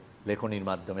তাদের লেখনীর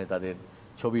মাধ্যমে, তাদের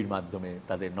ছবির মাধ্যমে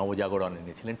তাদের নবজাগরণ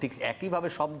এনেছিলেন। ঠিক একইভাবে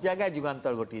সব জায়গায়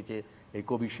যুগান্তর ঘটিয়েছে এই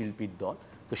কবি শিল্পীর দল।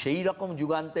 তো সেই রকম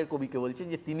যুগান্তের কবিকে বলছেন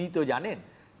যে তিনি তো জানেন,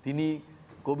 তিনি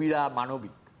কবিরা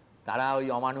মানবিক, তারা ওই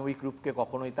অমানবিক রূপকে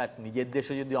কখনোই তার নিজের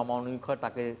দেশে যদি অমানবিক হয়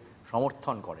তাকে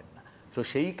সমর্থন করেন না। তো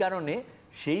সেই কারণে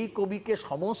সেই কবিকে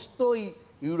সমস্ত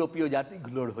ইউরোপীয়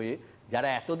জাতিগুলোর হয়ে, যারা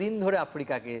এতদিন ধরে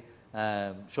আফ্রিকাকে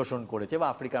শোষণ করেছে বা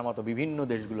আফ্রিকার মতো বিভিন্ন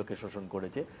দেশগুলোকে শোষণ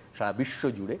করেছে সারা বিশ্ব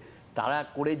জুড়ে, তারা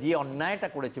করে যে অন্যায়টা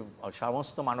করেছে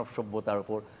সমস্ত মানব সভ্যতার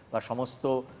ওপর বা সমস্ত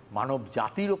মানব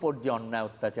জাতির ওপর যে অন্যায়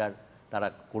অত্যাচার তারা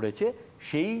করেছে,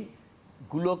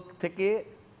 সেইগুলো থেকে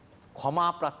ক্ষমা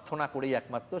প্রার্থনা করেই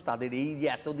একমাত্র তাদের এই যে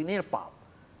এতদিনের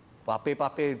পাপে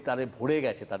পাপে তাদের ভরে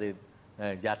গেছে, তাদের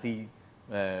জাতি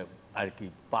আর কি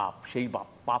পাপ, সেই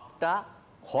পাপটা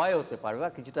ক্ষয় হতে পারে বা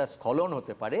কিছুটা স্খলন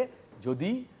হতে পারে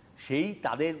যদি সেই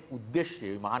তাদের উদ্দেশ্যে,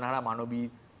 ওই মানহারা মানবী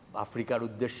আফ্রিকার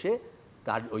উদ্দেশ্যে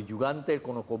তার ওই যুগান্তের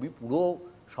কোনো কবি পুরো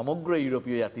সমগ্র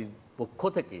ইউরোপীয় জাতির পক্ষ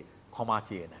থেকে ক্ষমা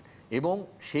চেয়ে নেন। এবং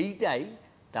সেইটাই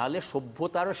তাহলে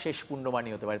সভ্যতারও শেষ পুণ্যবাণী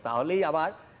হতে পারে। তাহলেই আবার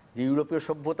যে ইউরোপীয়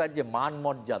সভ্যতার যে মান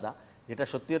মর্যাদা, যেটা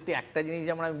সত্যি সত্যি একটা জিনিস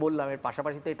যেমন আমি বললাম, এর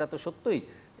পাশাপাশি তো এটা তো সত্যই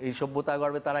এই সভ্যতা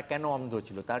গর্বে তারা কেন অন্ধ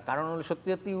ছিল, তার কারণ হলো সত্যি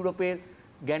সত্যি ইউরোপের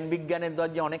জ্ঞান বিজ্ঞানের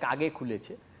দরজা অনেক আগে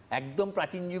খুলেছে। একদম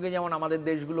প্রাচীন যুগে যেমন আমাদের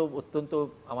দেশগুলো অত্যন্ত,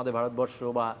 আমাদের ভারতবর্ষ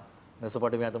বা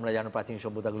মেসোপটেমিয়া তোমরা জানো, প্রাচীন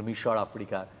সভ্যতাগুলো, মিশর,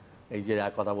 আফ্রিকা, এই যে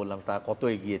কথা বললাম, তারা কত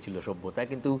এগিয়ে ছিল সভ্যতা।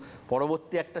 কিন্তু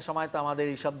পরবর্তী একটা সময় তো আমাদের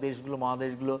এইসব দেশগুলো,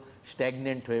 মহাদেশগুলো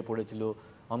স্ট্যাগনেন্ট হয়ে পড়েছিল,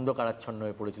 অন্ধকারাচ্ছন্ন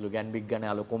হয়ে পড়েছিল, জ্ঞান বিজ্ঞানে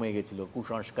আলো কমে গেছিলো,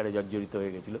 কুসংস্কারে জর্জরিত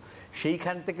হয়ে গেছিলো।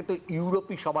 সেইখান থেকে তো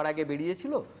ইউরোপই সবার আগে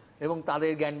বেরিয়েছিল এবং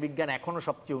তাদের জ্ঞান বিজ্ঞান এখনও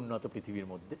সবচেয়ে উন্নত পৃথিবীর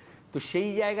মধ্যে। তো সেই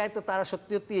জায়গায় তো তারা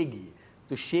সত্যি সত্যি এগিয়ে।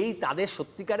 তো সেই তাদের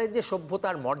সত্যিকারের যে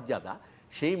সভ্যতার মর্যাদা,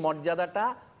 সেই মর্যাদাটা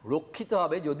রক্ষিত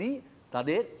হবে যদি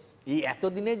তাদের এই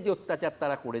এতদিনের যে অত্যাচার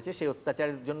তারা করেছে, সেই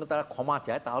অত্যাচারের জন্য তারা ক্ষমা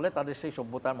চায়, তাহলে তাদের সেই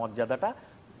সভ্যতার মর্যাদাটা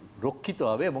রক্ষিত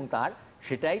হবে এবং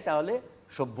সেটাই তাহলে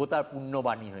সভ্যতার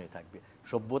পুণ্যবাণী হয়ে থাকবে।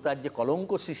 সভ্যতার যে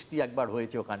কলঙ্ক সৃষ্টি একবার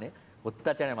হয়েছে ওখানে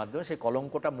অত্যাচারের মাধ্যমে, সেই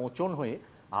কলঙ্কটা মোচন হয়ে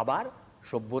আবার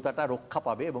সভ্যতাটা রক্ষা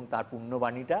পাবে এবং তার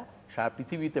পুণ্যবাণীটা সারা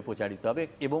পৃথিবীতে প্রচারিত হবে।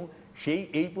 এবং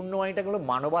এই পুণ্যবাণীটা হলো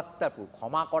মানবাত্মার,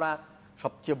 ক্ষমা করা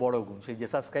সবচেয়ে বড় গুণ। সেই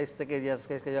জেসাস ক্রাইস্টকে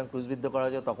যখন ক্রুশবিদ্ধ করা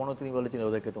হয়েছে তখনও তিনি বলেছিলেন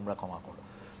ওদেরকে তোমরা ক্ষমা করো।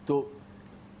 তো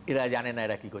এরা জানে না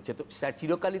এরা কী করছে। তো স্যার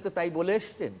চিরকালই তো তাই বলে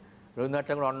এসছেন, রবীন্দ্রনাথ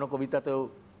ঠাকুর অন্য কবিতাতেও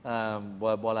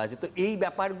বলা আছে। তো এই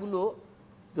ব্যাপারগুলো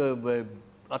তো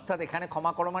অর্থাৎ এখানে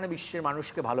ক্ষমা করো মানে বিশ্বের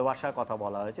মানুষকে ভালোবাসার কথা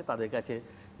বলা হয়েছে, তাদের কাছে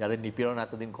যাদের নিপীড়ন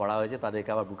এতদিন করা হয়েছে তাদেরকে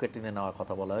আবার বুকে টেনে নেওয়ার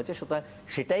কথা বলা হয়েছে। সুতরাং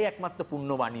সেটাই একমাত্র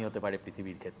পুণ্যবাণী হতে পারে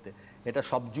পৃথিবীর ক্ষেত্রে, এটা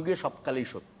সব যুগে সবকালেই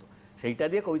সত্য। সেইটা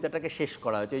দিয়ে কবিতাটাকে শেষ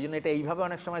করা হয়েছে। ওই জন্য এটা এইভাবে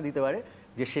অনেক সময় দিতে পারে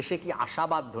যে শেষে কি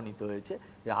আশাবাদ ধ্বনিত হয়েছে,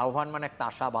 যে আহ্বান মানে একটা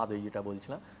আশাবাদ, ওই যেটা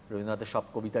বলছিলাম রবীন্দ্রনাথের সব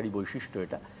কবিতারই বৈশিষ্ট্য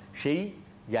এটা, সেই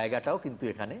জায়গাটাও কিন্তু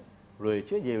এখানে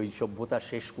রয়েছে, যে ওই সভ্যতার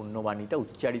শেষ পুণ্যবাণীটা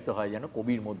উচ্চারিত হয় যেন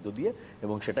কবির মধ্য দিয়ে,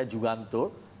 এবং সেটা যুগান্তর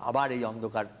আবার এই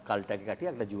অন্ধকার কালটাকে কাটিয়ে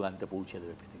একটা যুগান্তে পৌঁছে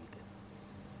দেবে পৃথিবীকে।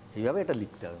 এইভাবে এটা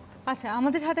লিখতে হবে। আচ্ছা,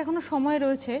 আমাদের হাতে এখনো সময়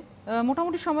রয়েছে,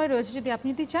 মোটামুটি সময় রয়েছে, যদি আপনি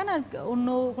চান আর অন্য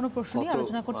কোনো প্রশ্ন নিয়ে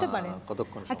আলোচনা করতে পারেন।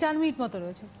 কতক্ষণ? 4 মিনিট মতো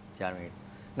রয়েছে। 4 মিনিট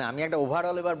না, আমি একটা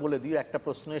ওভারঅল এবার বলে দিই। একটা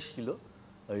প্রশ্ন এসেছিল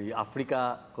ওই আফ্রিকা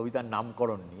কবিতার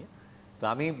নামকরণ নিয়ে। তো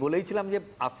আমি বলেইছিলাম যে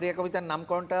আফ্রিকা কবিতার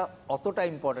নামকরণটা অতটা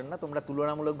ইম্পর্টেন্ট না, তোমরা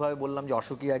তুলনামূলকভাবে বললাম যে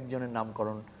অশোকী একজনের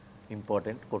নামকরণ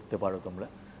ইম্পর্টেন্ট করতে পারো তোমরা।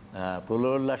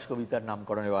 প্রলয়োল্লাস কবিতার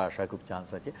নামকরণ এবার আসার খুব চান্স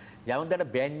আছে। যেমন একটা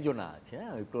ব্যঞ্জনা আছে,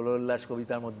 হ্যাঁ, ওই প্রলয়োল্লাস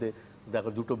কবিতার মধ্যে দেখো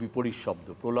দুটো বিপরীত শব্দ,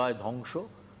 প্রলয় ধ্বংস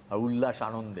আর উল্লাস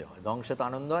আনন্দে হয়। ধ্বংসে তো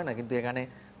আনন্দ হয় না, কিন্তু এখানে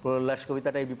প্রলয়োল্লাস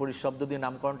কবিতাটা এই বিপরীত শব্দ দিয়ে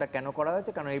নামকরণটা কেন করা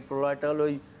হয়েছে? কারণ এই প্রলয়টা হলো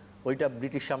ওইটা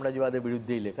ব্রিটিশ সাম্রাজ্যবাদের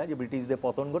বিরুদ্ধেই লেখা, যে ব্রিটিশদের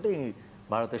পতন ঘটে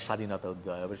ভারতের স্বাধীনতা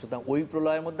উদ্যোগ হবে, সুতরাং ওই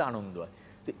প্রলয়ের মধ্যে আনন্দ হয়।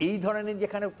 তো এই ধরনের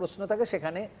যেখানে প্রশ্ন থাকে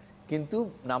সেখানে কিন্তু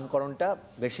নামকরণটা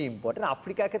বেশি ইম্পর্টেন্ট।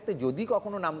 আফ্রিকার ক্ষেত্রে যদি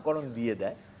কখনো নামকরণ দিয়ে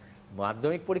দেয়,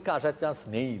 মাধ্যমিক পরীক্ষা আসার চান্স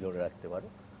নেই ধরে রাখতে পারো,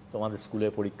 তোমাদের স্কুলে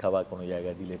পরীক্ষা বা কোনো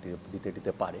জায়গায়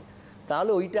দিতে পারে,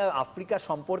 তাহলে ওইটা আফ্রিকা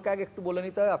সম্পর্কে আগে একটু বলে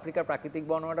নিতে হবে, আফ্রিকার প্রাকৃতিক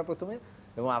বর্ণনাটা প্রথমে,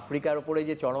 এবং আফ্রিকার ওপরে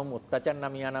যে চরম অত্যাচার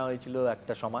নামিয়ে আনা হয়েছিল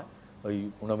একটা সময় ওই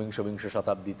ঊনবিংশ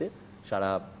শতাব্দীতে, সারা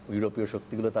ইউরোপীয়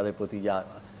শক্তিগুলো তাদের প্রতি যা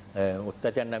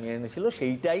অত্যাচার নামিয়ে এনেছিল,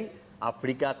 সেইটাই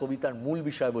আফ্রিকা কবিতার মূল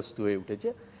বিষয়বস্তু হয়ে উঠেছে।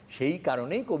 সেই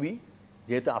কারণেই কবি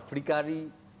যেহেতু আফ্রিকারই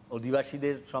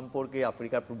অধিবাসীদের সম্পর্কে,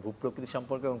 আফ্রিকার ভূপ্রকৃতি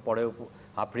সম্পর্কে এবং পরে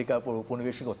আফ্রিকার উপর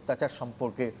ঔপনিবেশিক অত্যাচার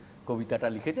সম্পর্কে কবিতাটা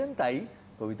লিখেছেন, তাই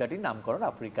কবিতাটির নামকরণ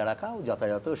আফ্রিকা রাখা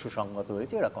যথাযথ সুসংগত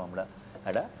হয়েছে। এরকম আমরা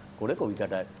একটা করে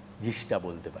কবিতাটার জিসটা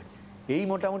বলতে পারি। এই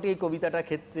মোটামুটি এই কবিতাটার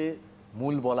ক্ষেত্রে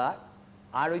মূল বলা।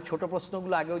 আর ওই ছোটো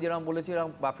প্রশ্নগুলো আগেও যেরকম বলেছি,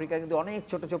 এরকম আফ্রিকায় কিন্তু অনেক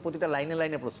ছোটো ছোটো প্রতিটা লাইনে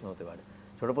লাইনে প্রশ্ন হতে পারে।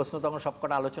 ছোটো প্রশ্ন তখন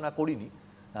সবকটা আলোচনা করিনি,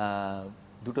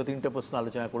 2-3টে প্রশ্ন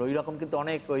আলোচনা করে, ওই রকম কিন্তু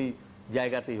অনেক ওই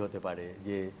জায়গাতেই হতে পারে,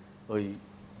 যে ওই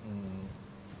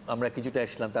আমরা কিছুটা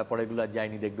এসলাম, তারপরে এগুলো আর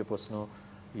যায়নি, দেখবে প্রশ্ন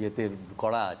ইয়েতে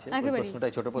করা আছে,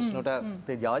 প্রশ্নটাই ছোট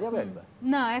প্রশ্নটাতে যাওয়া যাবে একবার?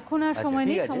 না, এখন আর সময়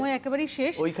নেই, সময় একেবারেই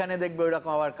শেষ। ওইখানে দেখবে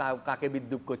ওইরকম আবার কাকে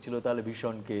বিদ্রুপ করছিল, তাহলে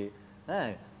ভীষণকে, হ্যাঁ,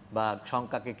 বা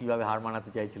শঙ্কাকে কিভাবে হার মানাতে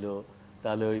চাইছিল,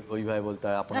 তাহলে ওইভাবে বলতে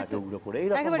হয় আপনাকে উগ্র করে,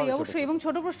 একেবারে অবশ্যই। এবং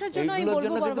ছোট প্রশ্নের জন্য আমি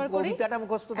বলবো বারবার করে কবিতাটা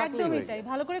মুখস্থ থাকলেই একদমই তাই,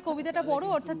 ভালো করে কবিতাটা পড়ো,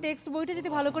 অর্থাৎ টেক্সট বইটা যদি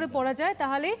ভালো করে পড়া যায়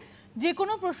তাহলে যে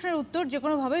কোনো প্রশ্নের উত্তর যে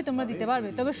কোনো ভাবেই তোমরা দিতে পারবে।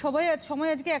 তবে সময়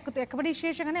আজকে একেবারেই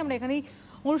শেষ, এখানে আমরা এখানেই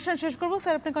অনুষ্ঠান শেষ করবো।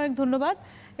 স্যার, আপনাকে অনেক ধন্যবাদ,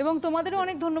 এবং তোমাদেরও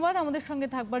অনেক ধন্যবাদ আমাদের সঙ্গে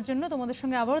থাকবার জন্য। তোমাদের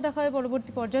সঙ্গে আবারও দেখা হবে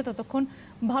পরবর্তী পর্যায়ে। ততক্ষণ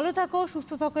ভালো থাকো,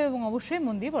 সুস্থ থাকো, এবং অবশ্যই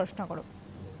মন দিয়ে পড়াশোনা করো।